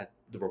looking at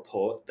the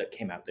report that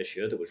came out this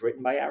year that was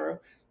written by Arrow,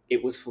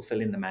 it was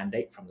fulfilling the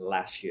mandate from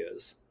last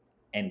year's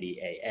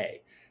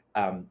NDAA.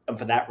 And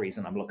for that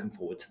reason, I'm looking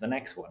forward to the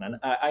next one. And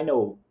I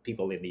know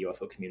people in the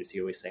UFO community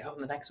always say, oh,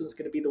 the next one's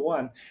going to be the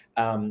one.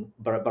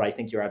 But I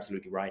think you're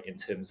absolutely right in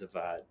terms of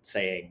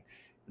saying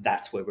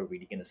that's where we're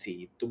really going to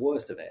see the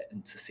worth of it,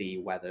 and to see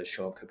whether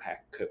Sean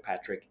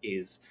Kirkpatrick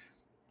is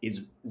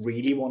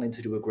really wanting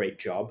to do a great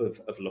job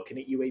of looking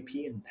at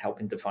UAP and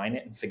helping define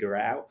it and figure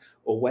it out,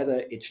 or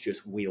whether it's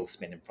just wheel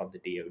spinning from the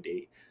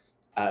DoD.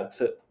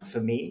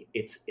 For me,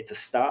 it's a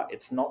start.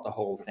 It's not the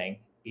whole thing.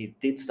 It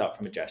did start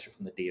from a gesture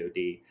from the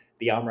DoD.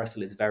 The arm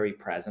wrestle is very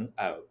present,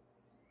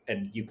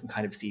 and you can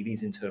kind of see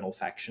these internal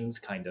factions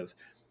kind of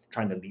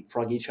trying to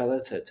leapfrog each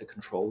other to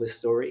control this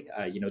story.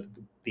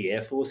 The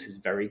Air Force is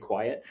very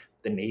quiet.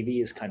 The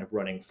Navy is kind of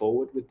running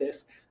forward with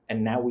this.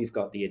 And now we've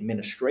got the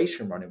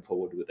administration running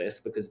forward with this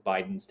because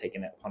Biden's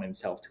taken it upon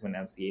himself to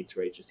announce the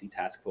interagency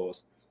task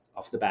force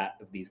off the bat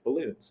of these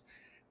balloons.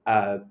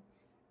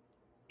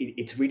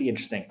 It's really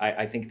interesting.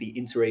 I think the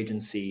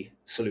interagency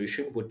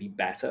solution would be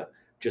better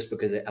just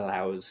because it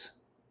allows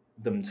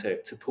them to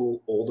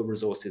pool all the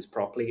resources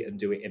properly and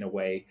do it in a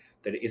way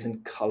that it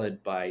isn't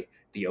colored by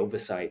the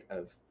oversight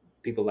of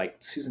people like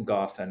Susan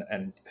Goff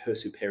and her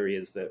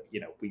superiors that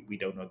we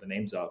don't know the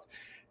names of.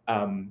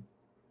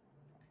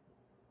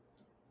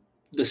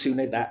 The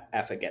sooner that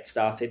effort gets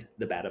started,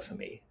 the better for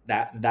me.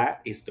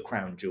 That is the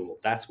crown jewel.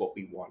 That's what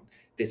we want.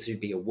 This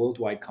should be a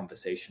worldwide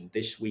conversation.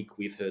 This week,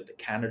 we've heard that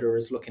Canada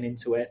is looking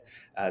into it.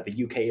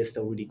 The UK is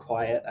still really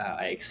quiet.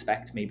 I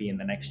expect maybe in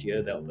the next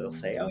year they'll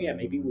say, oh yeah,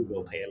 maybe we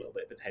will pay a little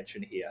bit of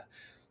attention here.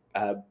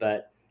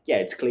 But yeah,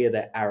 it's clear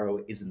that Arrow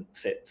isn't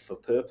fit for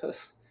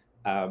purpose.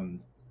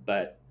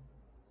 But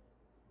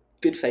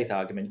good faith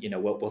argument.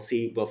 We'll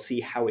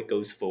see how it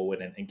goes forward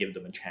and give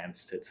them a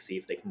chance to see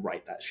if they can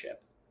right that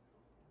ship.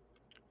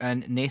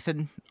 And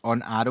Nathan,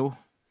 on Arrow,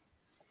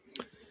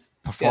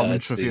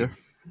 performance review.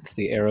 It's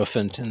the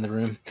Aerophant in the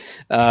room.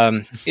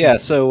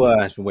 So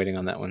I've been waiting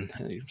on that one.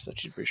 I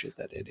such appreciate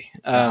that, Eddie.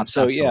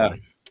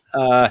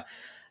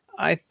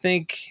 I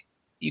think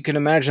you can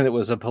imagine it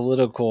was a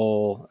little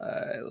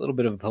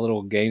bit of a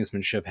political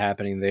gamesmanship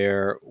happening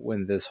there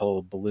when this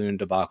whole balloon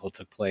debacle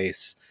took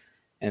place,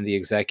 and the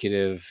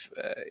executive,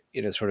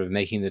 sort of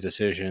making the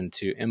decision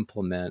to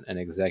implement an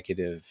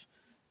executive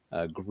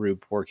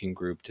working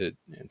group to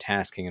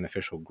tasking an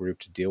official group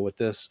to deal with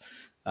this.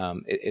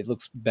 It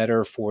looks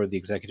better for the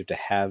executive to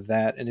have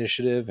that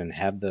initiative and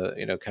have the,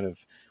 kind of,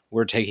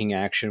 we're taking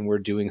action, we're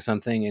doing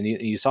something. And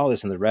you saw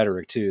this in the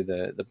rhetoric too.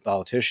 The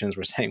politicians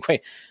were saying,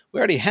 wait, we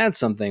already had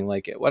something,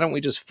 like, why don't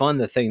we just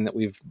fund the thing that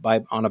we've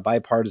on a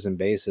bipartisan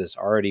basis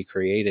already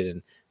created,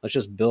 and let's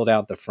just build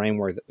out the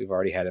framework that we've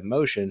already had in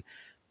motion.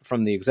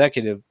 from the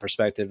executive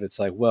perspective, it's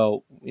like,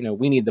 well,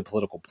 we need the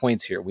political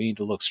points here. We need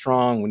to look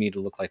strong. We need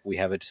to look like we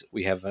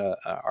have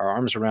our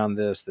arms around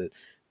this, that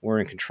we're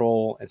in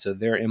control. And so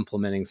they're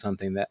implementing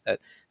something that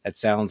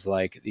sounds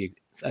like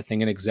a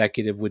thing an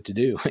executive would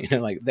do.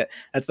 Like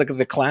that's like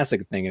the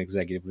classic thing an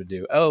executive would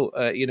do.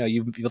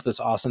 You've built this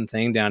awesome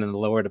thing down in the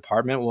lower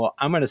department. Well,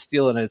 I'm going to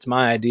steal it, and it's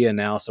my idea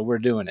now, so we're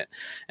doing it.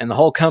 And the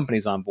whole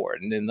company's on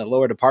board. And in the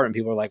lower department,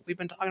 people are like, we've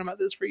been talking about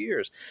this for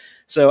years.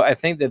 So I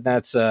think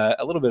that's a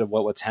little bit of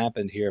what's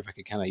happened here, if I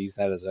could kind of use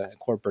that as a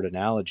corporate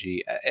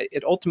analogy.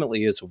 It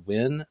ultimately is a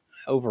win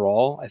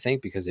overall, I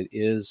think, because it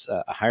is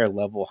a higher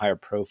level, higher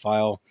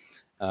profile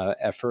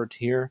effort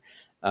here.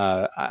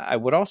 I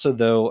would also,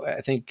 though,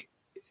 I think,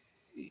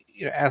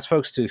 ask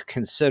folks to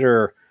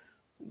consider,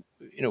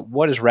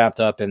 what is wrapped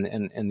up in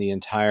the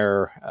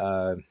entire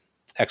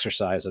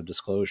exercise of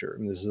disclosure. I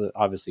mean, this is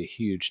obviously a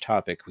huge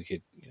topic we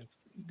could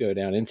go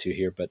down into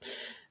here, but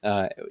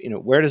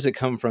where does it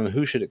come from?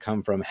 Who should it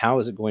come from? How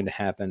is it going to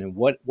happen? And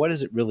what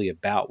is it really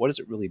about? What does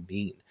it really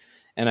mean?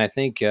 And I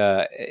think,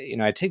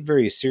 I take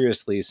very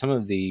seriously some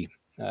of the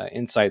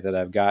insight that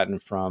I've gotten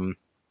from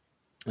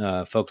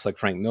folks like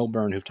Frank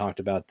Milburn, who've talked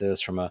about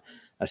this from a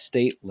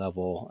state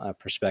level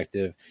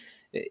perspective.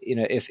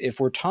 If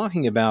we're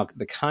talking about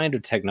the kind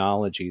of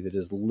technology that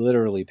is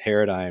literally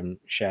paradigm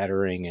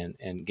shattering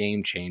and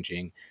game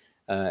changing,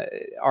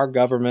 our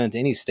government,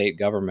 any state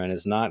government,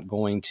 is not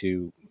going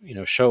to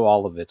show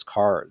all of its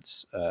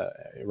cards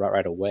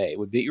right away. It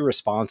would be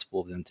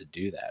irresponsible of them to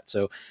do that.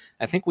 So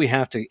I think we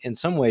have to, in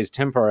some ways,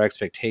 temper our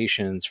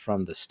expectations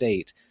from the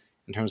state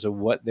in terms of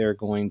what they're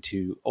going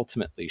to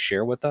ultimately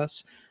share with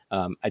us.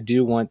 I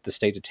do want the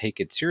state to take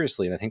it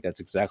seriously, and I think that's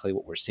exactly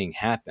what we're seeing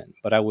happen.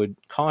 But I would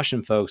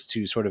caution folks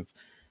to sort of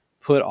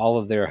put all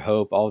of their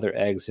hope, all of their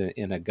eggs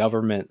in a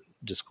government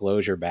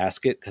disclosure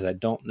basket, because I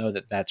don't know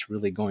that that's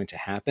really going to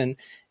happen.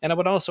 And I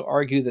would also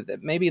argue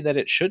that maybe that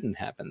it shouldn't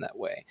happen that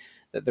way,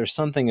 that there's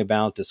something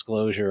about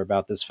disclosure,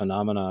 about this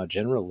phenomena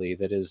generally,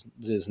 that is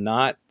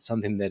not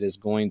something that is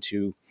going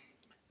to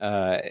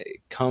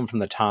come from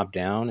the top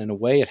down. In a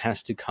way, it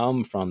has to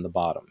come from the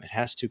bottom. It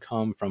has to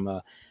come from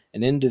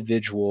an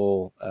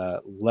individual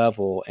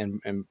level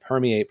and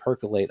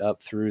percolate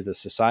up through the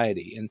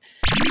society. And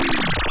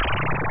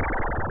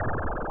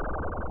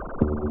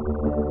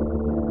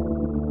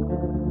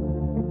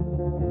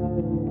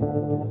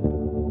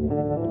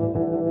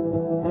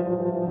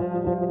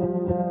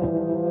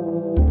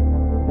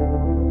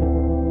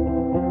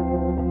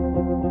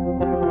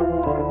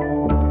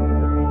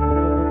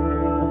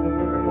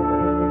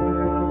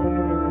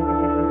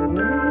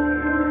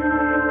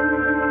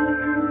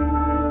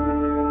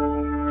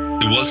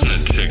it wasn't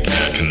a Tic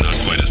Tac and not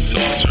quite a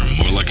saucer,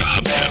 more like a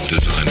hubcap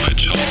designed by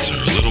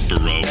Chaucer, a little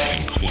Baroque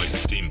and quite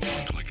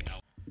steampunk like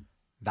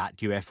That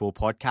UFO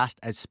podcast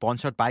is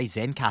sponsored by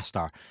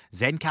Zencastr.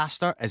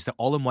 Zencastr is the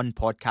all-in-one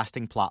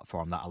podcasting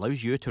platform that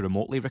allows you to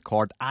remotely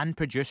record and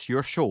produce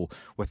your show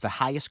with the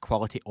highest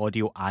quality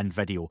audio and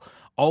video.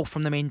 All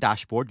from the main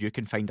dashboard, you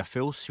can find a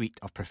full suite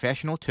of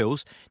professional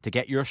tools to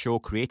get your show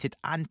created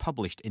and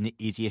published in the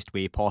easiest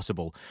way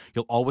possible.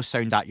 You'll always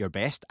sound at your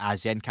best,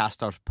 as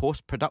Zencastr's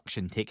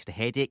post-production takes the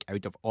headache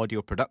out of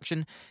audio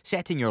production,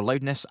 setting your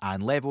loudness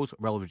and levels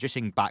while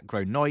reducing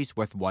background noise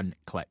with one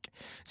click.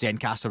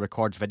 Zencastr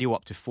records video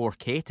up to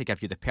 4K to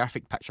give you the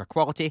perfect picture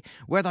quality,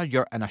 whether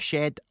you're in a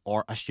shed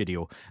or a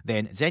studio.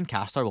 Then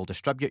Zencastr will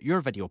distribute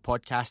your video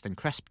podcast in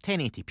crisp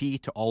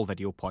 1080p to all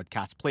video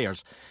podcast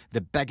players.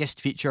 The biggest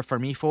feature for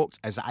me, folks,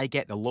 is that I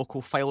get the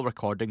local file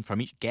recording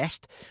from each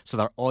guest, so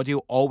their audio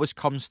always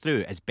comes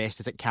through as best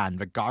as it can,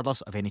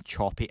 regardless of any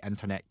choppy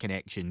internet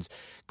connections.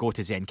 Go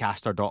to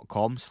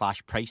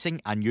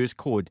zencastr.com/pricing and use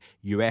code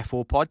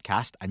UFO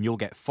podcast and you'll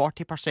get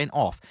 40%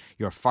 off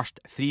your first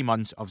 3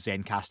 months of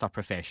Zencastr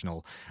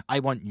Professional. I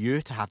want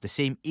you to have the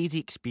same easy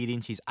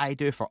experiences I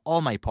do for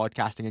all my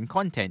podcasting and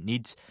content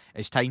needs.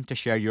 It's time to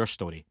share your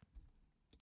story.